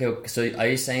different. Okay, so are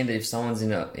you saying that if someone's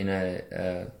in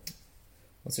a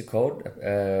what's it called?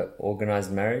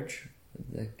 Organized marriage?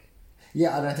 Like...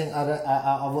 Yeah,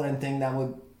 I wouldn't think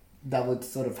that would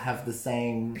sort of have the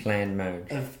same planned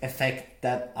marriage effect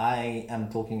that I am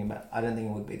talking about. I don't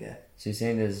think it would be there. So you're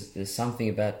saying there's something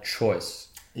about choice.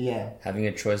 Yeah, having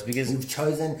a choice, because you've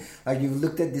chosen, like you've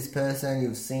looked at this person,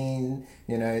 you've seen,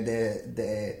 you know,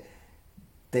 their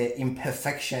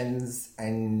imperfections,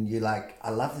 and you're like,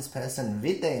 I love this person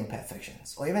with their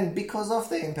imperfections, or even because of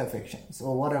their imperfections,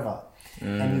 or whatever.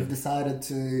 And you've decided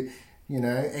to, you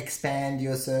know, expand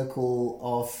your circle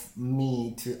of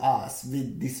me to us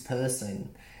with this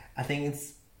person. I think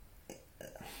it's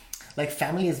like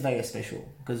family is very special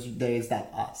because there is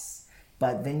that us.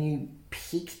 But when you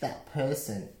pick that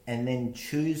person and then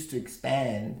choose to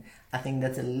expand, I think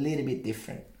that's a little bit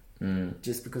different,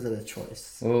 just because of the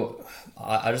choice. Well,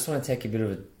 I just want to take a bit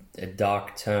of a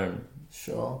dark turn.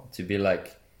 Sure. To be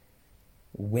like,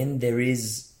 when there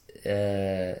is,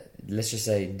 let's just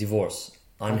say, divorce,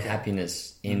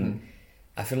 unhappiness in,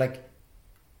 I feel like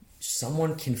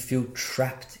someone can feel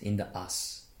trapped in the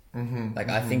us.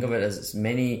 I think of it as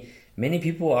many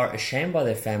people are ashamed by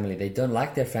their family. They don't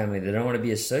like their family. They don't want to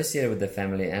be associated with their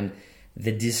family. And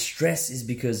the distress is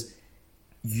because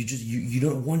you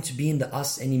don't want to be in the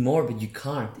us anymore, but you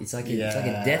can't. It's like it's like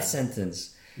a death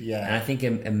sentence. Yeah. And I think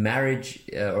a marriage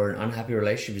or an unhappy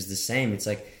relationship is the same. It's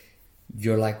like,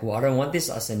 you're like, well, I don't want this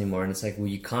us anymore. And it's like, well,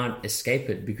 you can't escape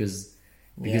it because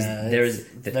there is...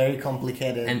 very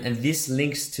complicated. And this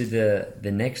links to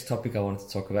the next topic I wanted to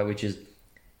talk about, which is,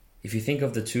 if you think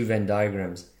of the two Venn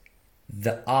diagrams,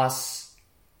 the us,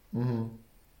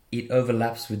 it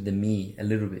overlaps with the me a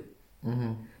little bit.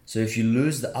 So if you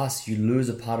lose the us, you lose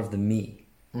a part of the me.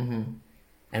 And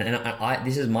I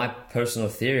this is my personal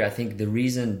theory. I think the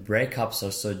reason breakups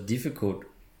are so difficult,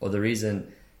 or the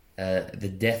reason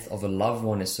the death of a loved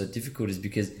one is so difficult, is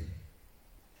because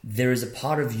there is a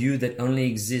part of you that only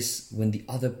exists when the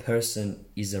other person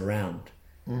is around.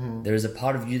 There is a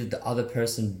part of you that the other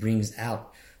person brings out.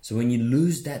 So when you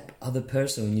lose that other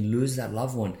person, when you lose that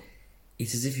loved one,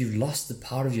 it's as if you've lost the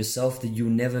part of yourself that you'll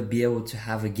never be able to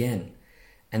have again.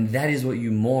 And that is what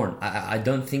you mourn. I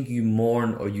don't think you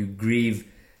mourn or you grieve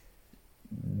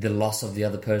the loss of the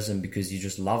other person because you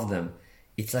just love them.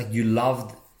 It's like you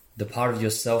loved the part of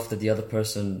yourself that the other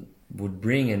person would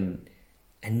bring, and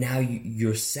now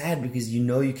you're sad because you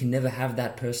know you can never have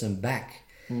that person back.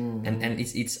 And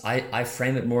it's I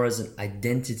frame it more as an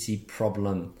identity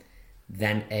problem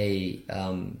than a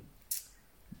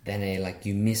like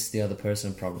you miss the other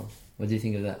person problem. What do you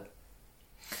think of that?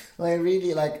 Well, I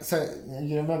really like, so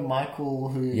you remember Michael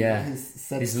who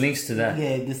said, this links to that.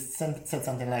 Yeah, this said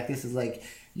something like this is like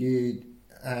you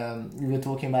were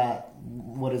talking about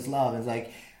what is love. It's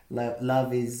like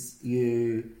love is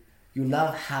you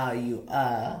love how you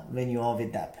are when you are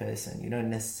with that person. You don't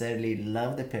necessarily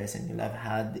love the person. You love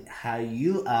how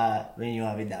you are when you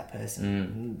are with that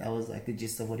person. That was like the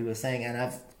gist of what he was saying, and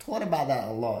I've thought about that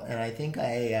a lot. And I think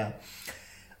I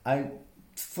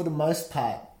for the most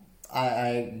part,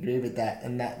 I agree with that,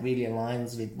 and that really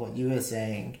aligns with what you were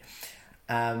saying.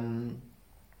 I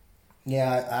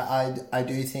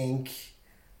do think,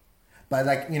 but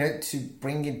like, you know, to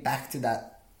bring it back to that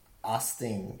us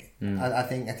thing, I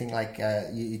think like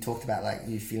you talked about like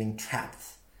you feeling trapped.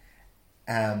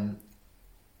 I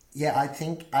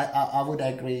think I would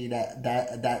agree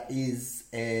that is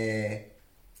a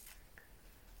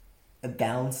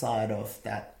downside of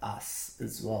that us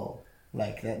as well.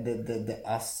 like the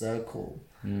us circle,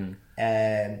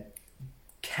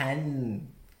 can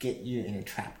get you in a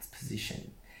trapped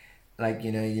position. Like,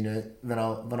 when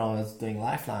I was doing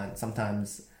Lifeline,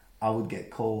 sometimes I would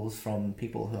get calls from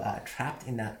people who are trapped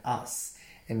in that us,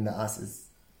 and the us is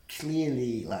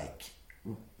clearly like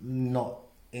not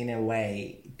in a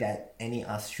way that any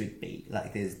us should be.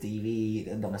 Like, there's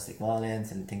DV, domestic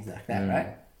violence and things like that,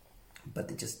 right? But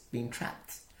they're just being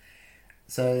trapped.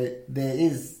 So there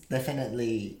is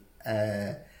definitely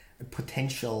a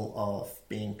potential of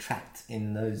being trapped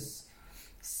in those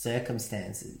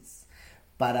circumstances.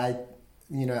 But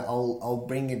I'll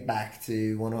bring it back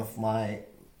to one of my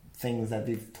things that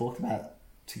we've talked about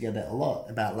together a lot,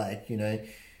 about like, you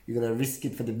gotta risk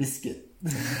it for the biscuit.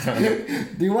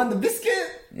 Do you want the biscuit?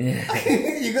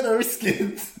 Yeah. You gotta risk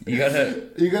it. You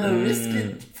gotta risk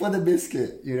it for the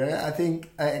biscuit. I think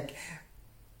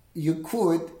you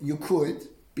could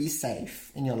be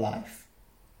safe in your life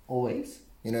always.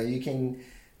 You can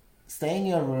stay in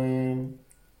your room,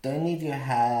 don't leave your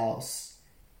house,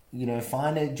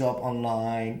 find a job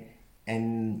online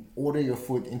and order your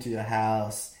food into your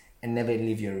house and never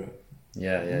leave your room.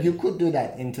 Yeah. You could do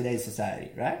that in today's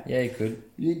society, right? Yeah, you could.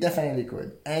 You definitely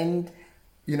could. And,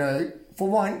 for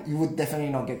one, you would definitely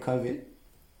not get COVID.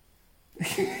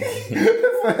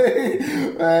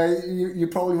 You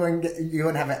probably you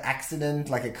won't have an accident,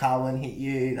 like a car won't hit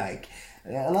you, like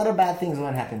a lot of bad things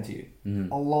won't happen to you.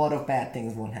 A lot of bad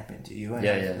things won't happen to you.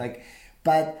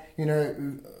 But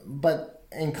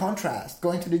in contrast,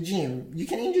 going to the gym, you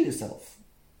can injure yourself.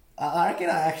 I reckon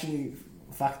I actually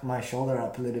fucked my shoulder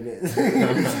up a little bit.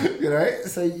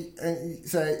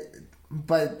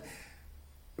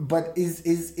 But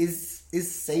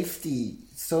is safety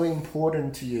so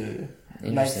important to you?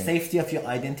 Like safety of your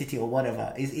identity or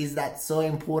whatever. Is that so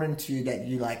important to you that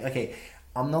you like, okay,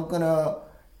 I'm not gonna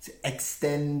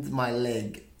extend my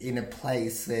leg in a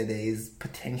place where there is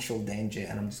potential danger,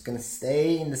 and I'm just gonna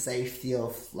stay in the safety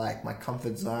of like my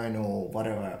comfort zone or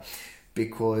whatever,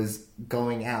 because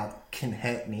going out can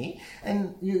hurt me.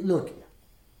 And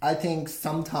I think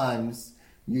sometimes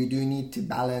you do need to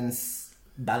balance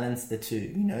the two.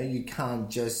 You can't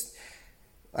just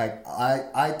like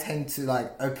I tend to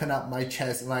like open up my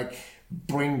chest and like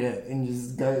bring it and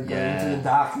just go into the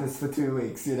darkness for 2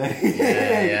 weeks,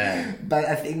 Yeah. But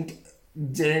I think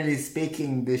generally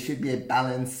speaking, there should be a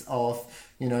balance of,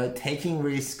 taking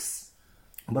risks,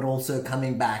 but also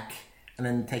coming back and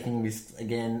then taking risks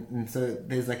again. And so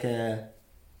there's like a,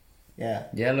 Yeah,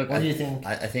 look, what do you think?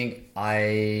 I think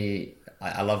I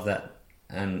love that.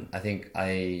 And I think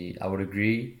I would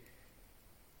agree.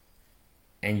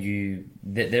 And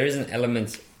there is an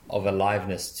element of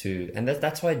aliveness too, and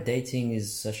that's why dating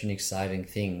is such an exciting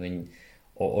thing.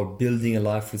 Or building a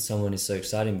life with someone is so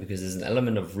exciting, because there's an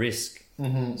element of risk.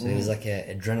 So there's like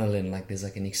a adrenaline, like there's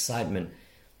like an excitement.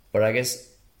 But I guess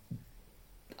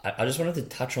I just wanted to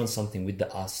touch on something with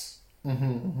the us.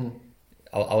 I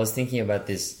was thinking about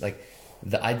this, like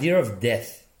the idea of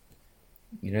death.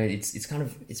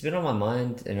 It's been on my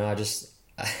mind, I just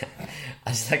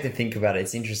like to think about it.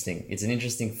 It's interesting. It's an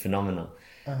interesting phenomenon.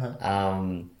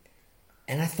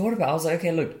 And I thought about it. I was like,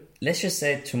 okay, look, let's just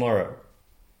say tomorrow.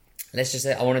 Let's just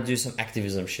say I want to do some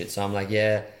activism shit. So I'm like,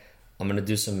 I'm going to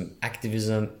do some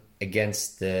activism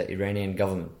against the Iranian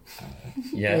government.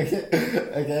 Yeah.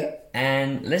 Okay.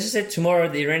 And let's just say tomorrow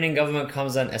the Iranian government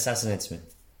comes and assassinates me.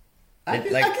 I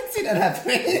can see that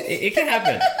happening. It can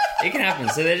happen. It can happen.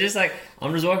 So they're just like,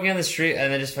 I'm just walking on the street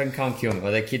and they just fucking can't kill me,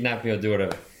 or they kidnap me or do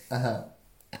whatever.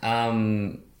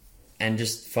 And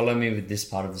just follow me with this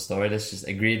part of the story. Let's just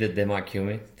agree that they might kill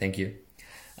me. Thank you.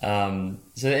 So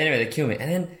anyway, they kill me.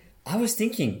 And then I was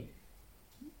thinking,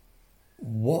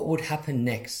 what would happen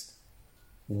next?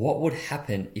 What would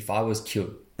happen if I was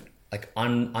killed? Like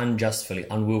unjustly,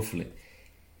 unwillfully.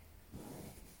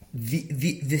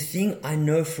 The thing I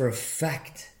know for a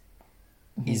fact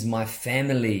is my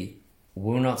family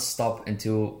will not stop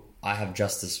until I have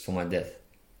justice for my death.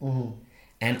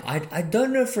 And I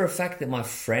don't know for a fact that my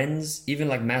friends, even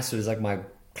like Masood is like my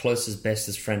closest,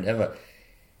 bestest friend ever.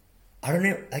 I don't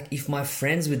know, like if my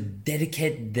friends would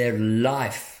dedicate their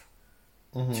life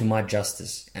to my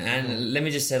justice. And let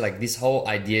me just say, like, this whole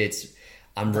idea,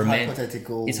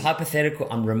 hypothetical. It's hypothetical.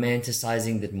 I'm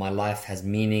romanticizing that my life has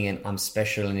meaning and I'm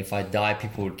special, and if I die,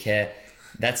 people would care.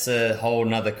 That's a whole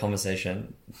nother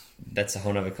conversation. But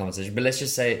let's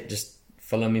just say, just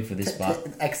follow me for this part.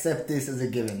 Accept this as a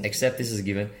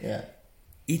given. Yeah.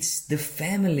 It's the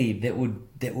family that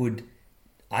would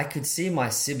I could see my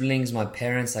siblings, my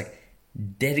parents, like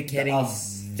dedicating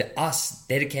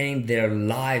dedicating their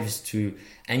lives to,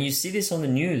 and you see this on the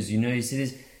news, you see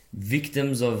these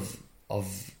victims of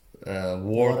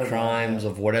war crimes,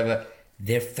 of whatever,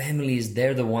 their families,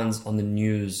 they're the ones on the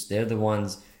news, they're the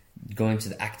ones going to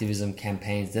the activism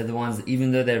campaigns, they're the ones that,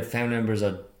 even though their family members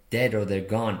are dead or they're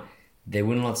gone, they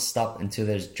will not stop until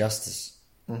there's justice,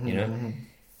 you know?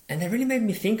 And that really made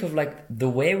me think of like the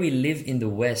way we live in the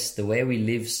West, the way we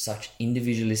live such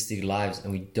individualistic lives,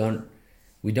 and we don't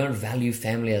value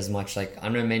family as much. Like I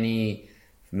know many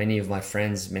of my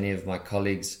friends, many of my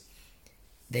colleagues,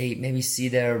 they maybe see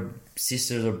their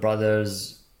sisters or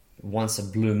brothers once a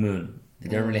blue moon. They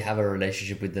don't really have a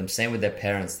relationship with them. Same with their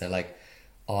parents. They're like,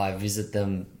 oh, I visit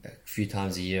them a few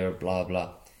times a year, blah,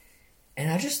 blah. And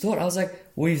I just thought, I was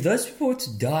like, well, if those people were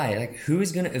to die, like who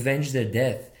is going to avenge their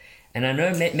death? And I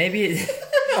know maybe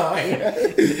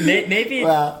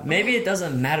maybe it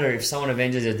doesn't matter if someone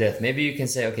avenges their death. Maybe you can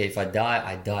say, okay, if I die,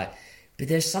 I die. But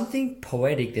there's something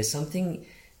poetic. There's something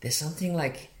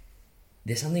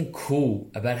cool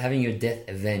about having your death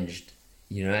avenged,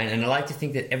 you know. And I like to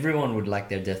think that everyone would like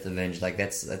their death avenged. Like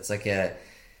that's like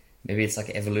maybe it's like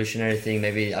an evolutionary thing.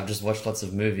 Maybe I've just watched lots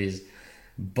of movies,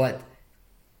 but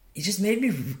it just made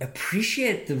me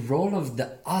appreciate the role of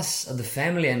the us, of the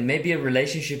family. And maybe a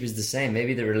relationship is the same.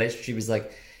 Maybe the relationship is like,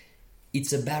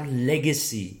 it's about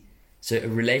legacy. So a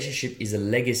relationship is a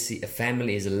legacy. A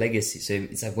family is a legacy. So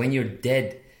it's like when you're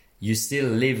dead, you still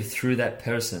live through that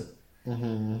person.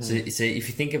 So if you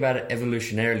think about it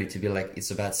evolutionarily, to be like,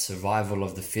 it's about survival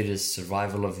of the fittest,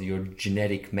 survival of your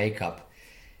genetic makeup.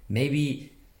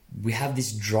 Maybe we have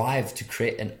this drive to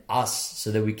create an us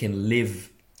so that we can live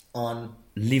on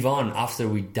after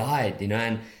we died, you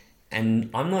know. And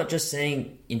I'm not just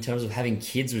saying in terms of having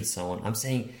kids with someone. I'm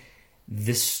saying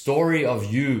the story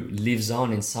of you lives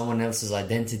on in someone else's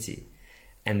identity,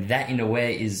 and that in a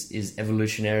way is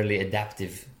evolutionarily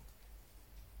adaptive.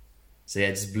 So yeah,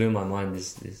 it just blew my mind,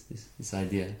 this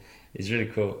idea. It's really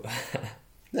cool.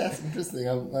 That's interesting.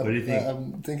 What do you think?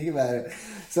 I'm thinking about it.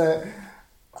 So,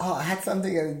 I had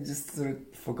something, I just sort of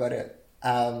forgot it.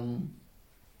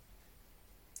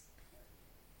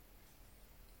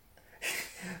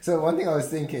 So one thing I was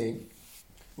thinking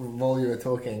while you were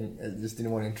talking, I just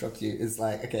didn't want to interrupt you, is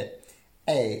like, okay,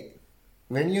 A,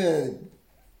 when you're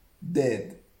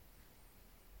dead,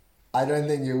 I don't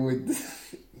think you would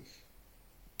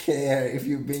care if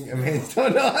you're being avenged or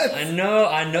not. I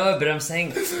know, but I'm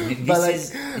saying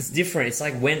it's different. It's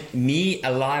like when me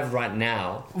alive right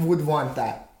now would want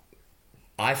that.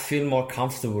 I feel more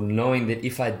comfortable knowing that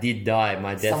if I did die,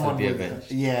 my death would be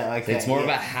avenged. Yeah, okay. So it's more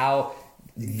about how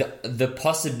the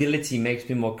possibility makes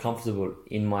me more comfortable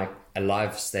in my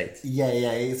alive state.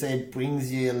 Yeah. So it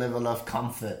brings you a level of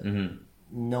comfort,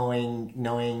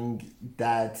 knowing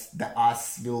that the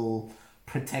us will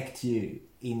protect you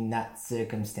in that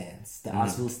circumstance. The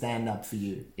us will stand up for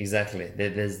you. Exactly.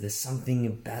 There's something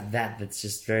about that that's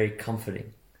just very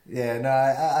comforting. Yeah. No,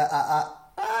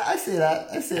 I see that.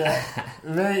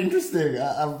 Very interesting.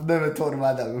 I've never thought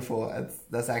about that before.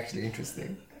 That's actually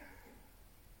interesting.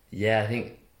 Yeah, I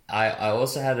think I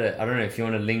also had I don't know if you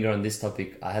want to linger on this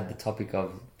topic. I had the topic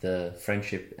of the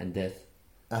friendship and death.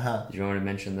 Did you want to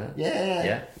mention that?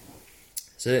 Yeah.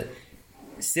 So,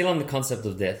 still on the concept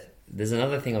of death, there's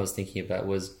another thing I was thinking about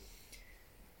was,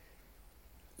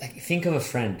 like, think of a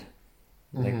friend.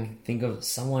 Like, think of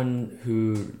someone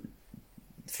who,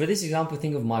 for this example,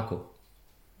 think of Michael.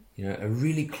 You know, a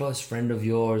really close friend of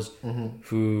yours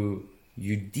who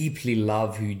you deeply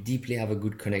love, who you deeply have a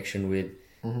good connection with,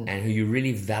 and who you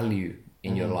really value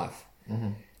in your life.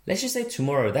 Let's just say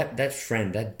tomorrow, that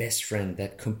friend, that best friend,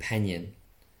 that companion,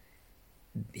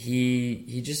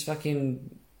 he just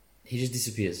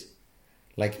disappears.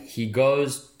 Like, he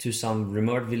goes to some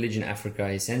remote village in Africa,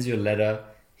 he sends you a letter,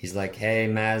 he's like, hey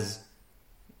Maz,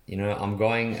 you know, I'm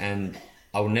going and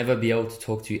I'll never be able to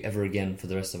talk to you ever again for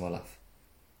the rest of my life.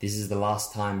 This is the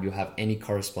last time you have any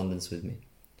correspondence with me.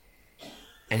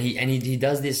 And he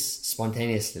does this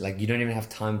spontaneously. Like, you don't even have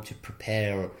time to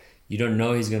prepare, or you don't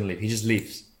know he's going to leave. He just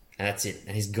leaves. And that's it.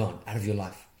 And he's gone out of your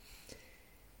life.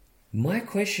 My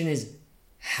question is,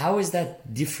 how is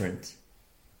that different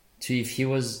to if he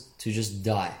was to just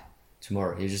die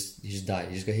tomorrow? He just died.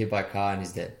 He just got hit by a car and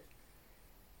he's dead.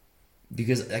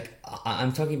 Because, like,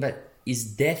 I'm talking about, is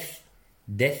death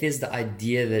is the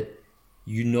idea that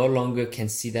you no longer can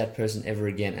see that person ever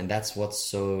again. And that's what's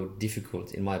so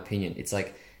difficult, in my opinion. It's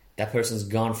like that person's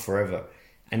gone forever.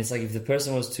 And it's like if the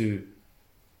person was to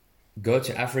go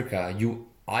to Africa,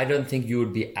 I don't think you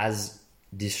would be as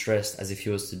distressed as if he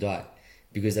was to die.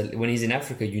 Because when he's in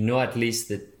Africa, you know at least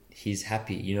that he's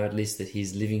happy. You know at least that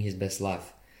he's living his best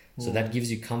life. So that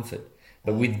gives you comfort.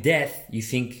 But with death, you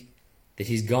think that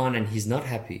he's gone and he's not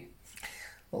happy.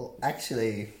 Well,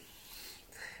 actually,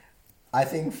 I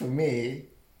think for me,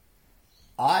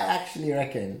 I actually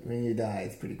reckon when you die,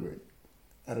 it's pretty good.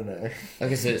 I don't know.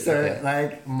 Okay, so So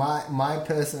like my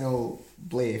personal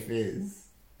belief is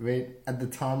when at the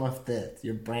time of death,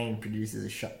 your brain produces a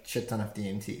shit ton of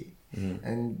DMT,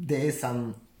 and there's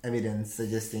some evidence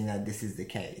suggesting that this is the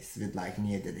case with like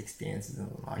near-death experiences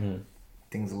and like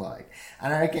things alike.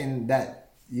 And I reckon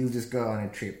that you'll just go on a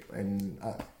trip, and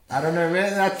I don't know where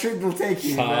that trip will take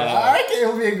you, but I reckon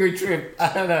it'll be a good trip.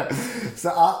 I don't know. So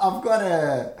I've got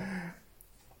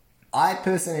I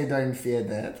personally don't fear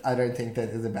death. I don't think that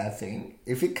is a bad thing.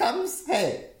 If it comes,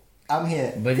 hey, I'm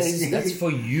here. But that's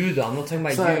for you though. I'm not talking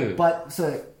about you.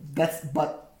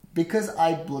 But because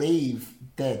I believe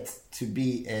death to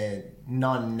be a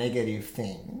non-negative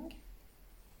thing,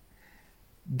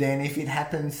 then if it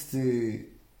happens to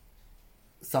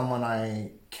someone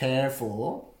I care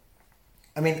for,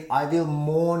 I mean, I will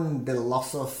mourn the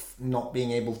loss of not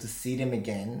being able to see them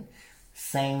again.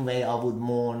 Same way I would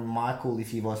mourn Michael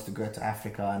if he was to go to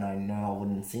Africa and I know I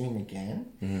wouldn't see him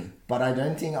again. But I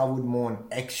don't think I would mourn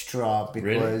extra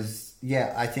because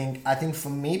I think for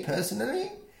me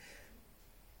personally,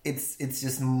 it's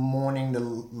just mourning the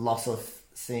loss of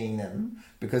seeing them,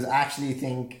 because I actually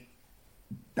think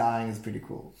dying is pretty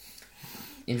cool.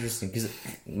 Interesting, because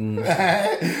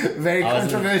very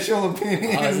controversial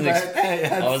opinion.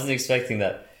 I wasn't expecting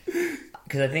that,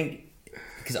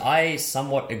 because I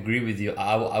somewhat agree with you.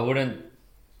 I wouldn't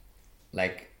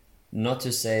like, not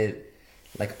to say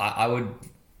like, I would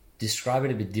describe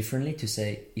it a bit differently to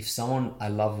say if someone I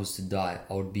love was to die,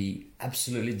 I would be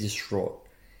absolutely distraught.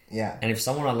 Yeah. And if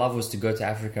someone I love was to go to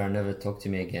Africa and never talk to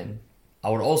me again, I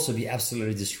would also be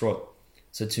absolutely distraught.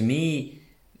 So to me,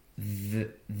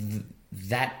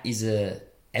 that is a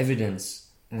evidence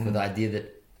for the idea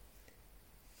that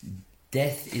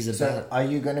death is about... So are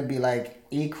you going to be like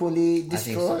equally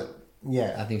distraught? I think so.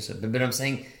 Yeah. I think so. But I'm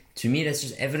saying, to me, that's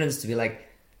just evidence to be like,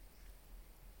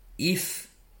 if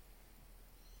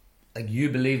like you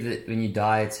believe that when you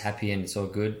die it's happy and it's all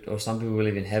good, or some people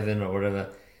believe in heaven or whatever,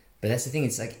 but that's the thing,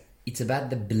 it's like, it's about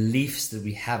the beliefs that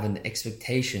we have and the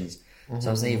expectations. So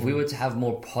I'm saying if we were to have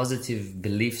more positive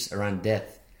beliefs around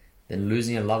death, then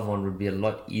losing a loved one would be a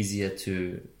lot easier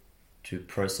to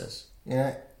process.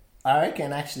 Yeah, I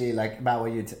reckon actually, like about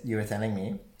what you were telling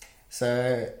me.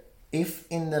 So if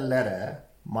in the letter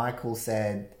Michael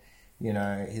said, you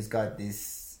know, he's got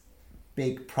this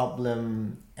big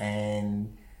problem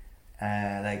and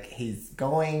like he's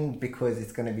going because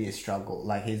it's going to be a struggle,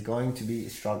 like he's going to be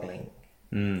struggling.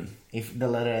 If the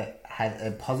letter had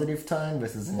a positive tone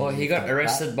versus a negative he got tone,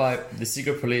 arrested by the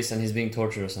secret police and he's being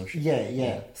tortured or some shit.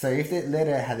 Yeah. So if the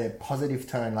letter had a positive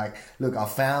tone, like, look, I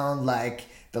found like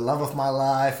the love of my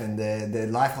life and the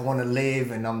life I want to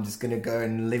live, and I'm just going to go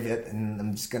and live it, and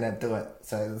I'm just going to do it.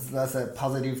 So that's a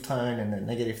positive tone, and a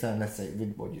negative tone, let's say,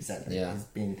 with what you said. Yeah. He's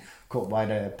been caught by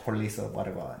the police or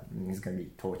whatever, and he's going to be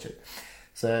tortured.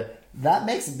 So that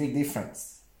makes a big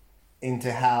difference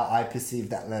into how I perceive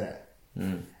that letter.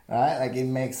 Right? Like, it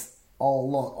makes a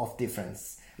lot of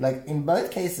difference. Like, in both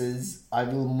cases, I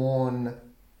will mourn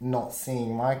not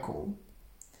seeing Michael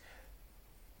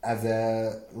as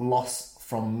a loss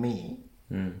from me.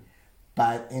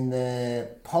 But in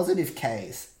the positive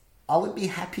case, I would be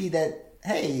happy that,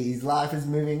 hey, his life is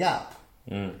moving up.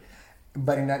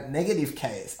 But in that negative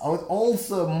case, I would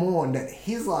also mourn that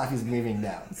his life is moving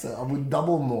down. So I would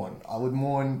double mourn. I would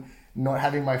mourn not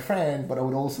having my friend, but I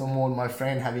would also mourn my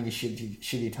friend having a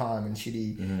shitty time and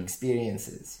shitty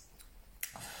experiences.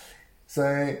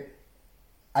 So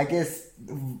I guess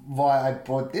why I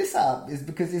brought this up is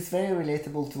because it's very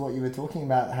relatable to what you were talking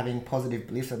about, having positive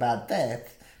beliefs about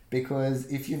death. Because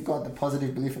if you've got the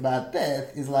positive belief about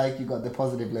death, it's like you got the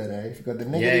positive letter. If you got the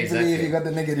negative belief, you got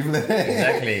the negative letter.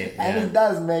 Exactly. And it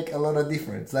does make a lot of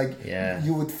difference. Like,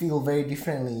 you would feel very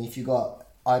differently if you got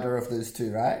either of those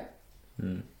two, right?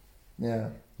 Yeah.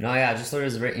 No, I just thought it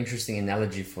was a very interesting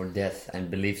analogy for death and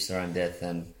beliefs around death.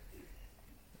 And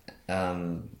I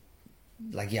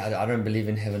don't believe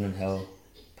in heaven and hell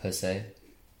per se,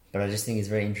 but I just think it's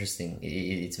very interesting.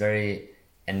 It's very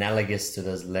analogous to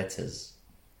those letters.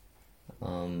 I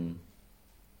don't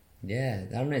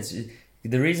know.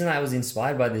 The reason I was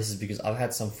inspired by this is because I've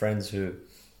had some friends who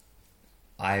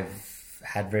I've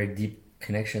had very deep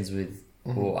connections with,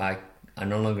 who I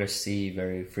no longer see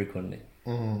very frequently.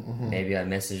 Maybe I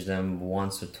message them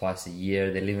once or twice a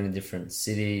year. They live in a different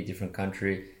city, different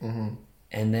country.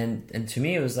 And to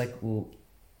me it was like, well,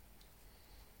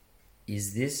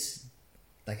 is this,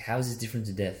 like, how is this different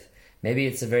to death? Maybe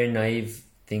it's a very naive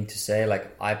thing to say.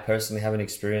 Like, I personally haven't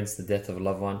experienced the death of a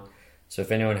loved one. So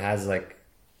if anyone has, like,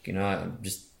 you know,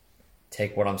 just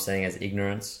take what I'm saying as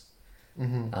ignorance.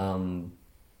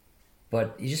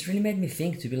 But it just really made me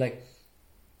think to be like,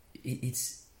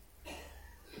 it's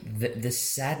the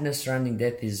sadness surrounding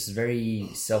death is very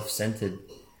self-centered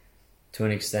to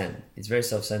an extent. It's very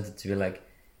self-centered to be like,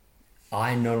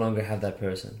 I no longer have that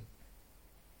person.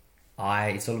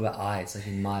 It's all about I. It's like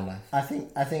in my life. I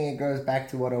think it goes back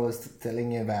to what I was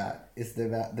telling you about. It's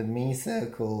about the me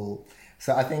circle.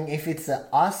 So I think if it's a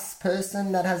us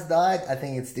person that has died, I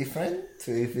think it's different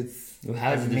to if it's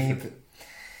How is it me. different?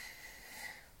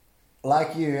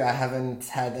 Like you, I haven't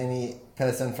had any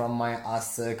person from my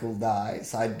us circle die,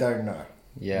 so I don't know.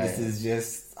 Yeah. This is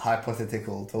just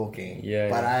hypothetical talking. Yeah.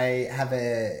 But I have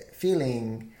a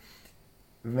feeling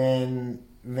when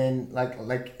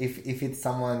like if it's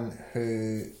someone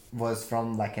who was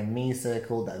from like a me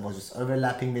circle that was just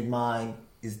overlapping with mine,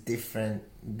 is different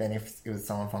than if it was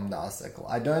someone from the us circle.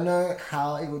 I don't know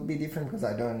how it would be different because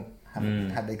I haven't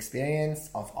had the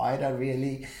experience of either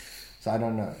really. So I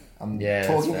don't know. I'm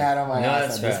talking out of my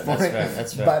ass at this point.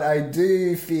 That's fair. But I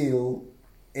do feel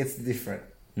it's different.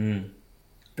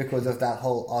 Because of that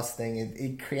whole us thing.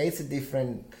 It creates a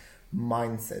different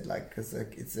mindset. Like, because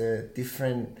it's a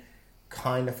different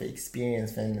kind of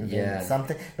experience when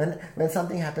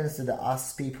something happens to the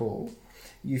us people,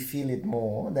 you feel it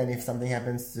more than if something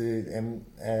happens to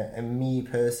a me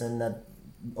person that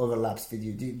overlaps with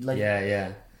you.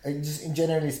 Just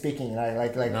generally speaking,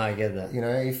 like no, I get that. You know,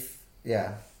 if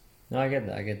No, I get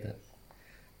that.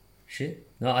 Shit.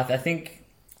 No, I think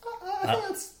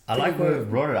I like where we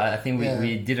brought it. I think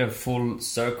we did a full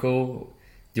circle.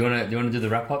 Do you wanna do the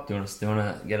wrap up? Do you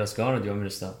wanna get us going, or do you want me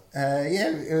to start?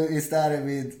 We started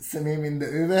with Samim in the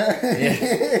Uber.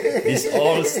 This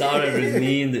all started with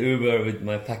me in the Uber with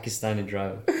my Pakistani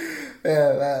driver.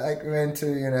 Like we went to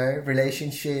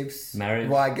relationships, marriage,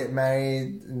 why get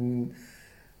married, and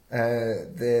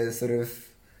the sort of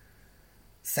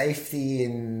safety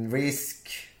and risk,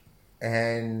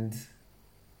 and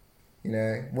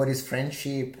what is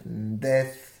friendship and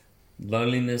death,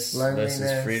 loneliness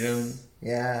versus freedom.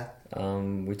 Yeah.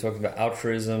 We talked about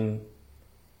altruism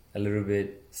a little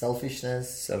bit.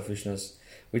 Selfishness.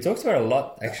 We talked about a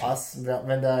lot, actually. Us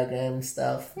Venn diagram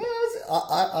stuff. Yeah,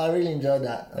 I really enjoyed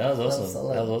that. That was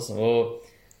awesome. Well,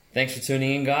 thanks for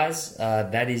tuning in, guys.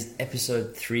 That is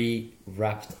episode 3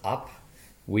 wrapped up.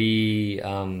 We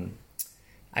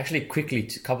actually quickly,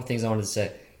 a couple of things I wanted to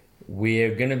say.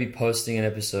 We're going to be posting an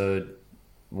episode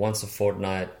once a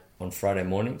fortnight on Friday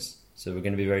mornings. So we're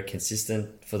going to be very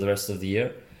consistent for the rest of the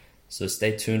year. So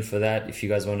stay tuned for that. If you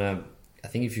guys want to, I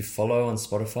think if you follow on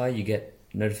Spotify, you get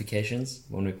notifications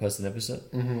when we post an episode.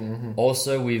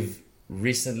 Also, we've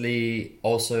recently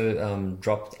also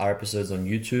dropped our episodes on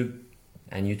YouTube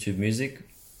and YouTube Music.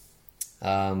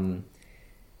 And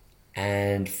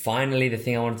finally, the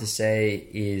thing I wanted to say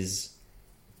is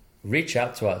reach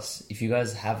out to us. If you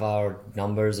guys have our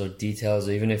numbers or details,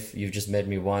 or even if you've just met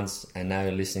me once and now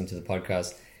you're listening to the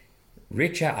podcast,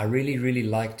 reach out. I really, really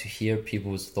like to hear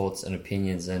people's thoughts and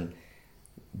opinions and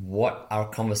what our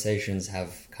conversations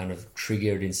have kind of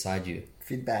triggered inside you.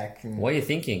 Feedback. What are you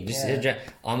thinking?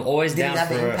 I'm always down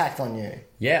for... Did it have an impact on you?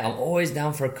 Yeah, I'm always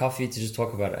down for a coffee to just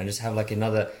talk about it and just have like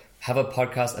have a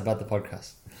podcast about the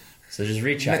podcast. So just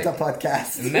reach out. Meta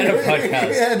podcast.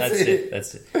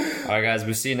 That's it. Alright guys,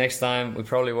 we'll see you next time. We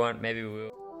probably won't. Maybe we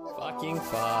will. Fucking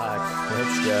fuck.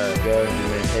 Let's go. Go do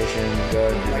meditation. I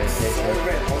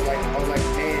was like,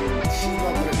 man, she's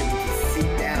not going to be able to sit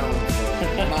down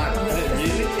for months.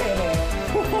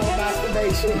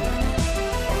 Masturbation.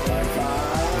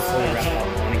 Before we wrap up, I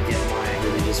want to get my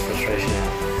religious frustration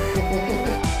out.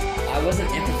 I wasn't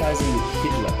empathizing with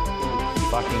Hitler.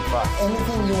 Fucking fuck.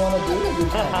 Anything you want to do, you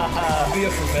can. Be a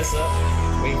professor.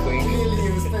 Wink, wink. Clearly,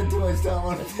 you spent too much time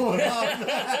on Pornhub.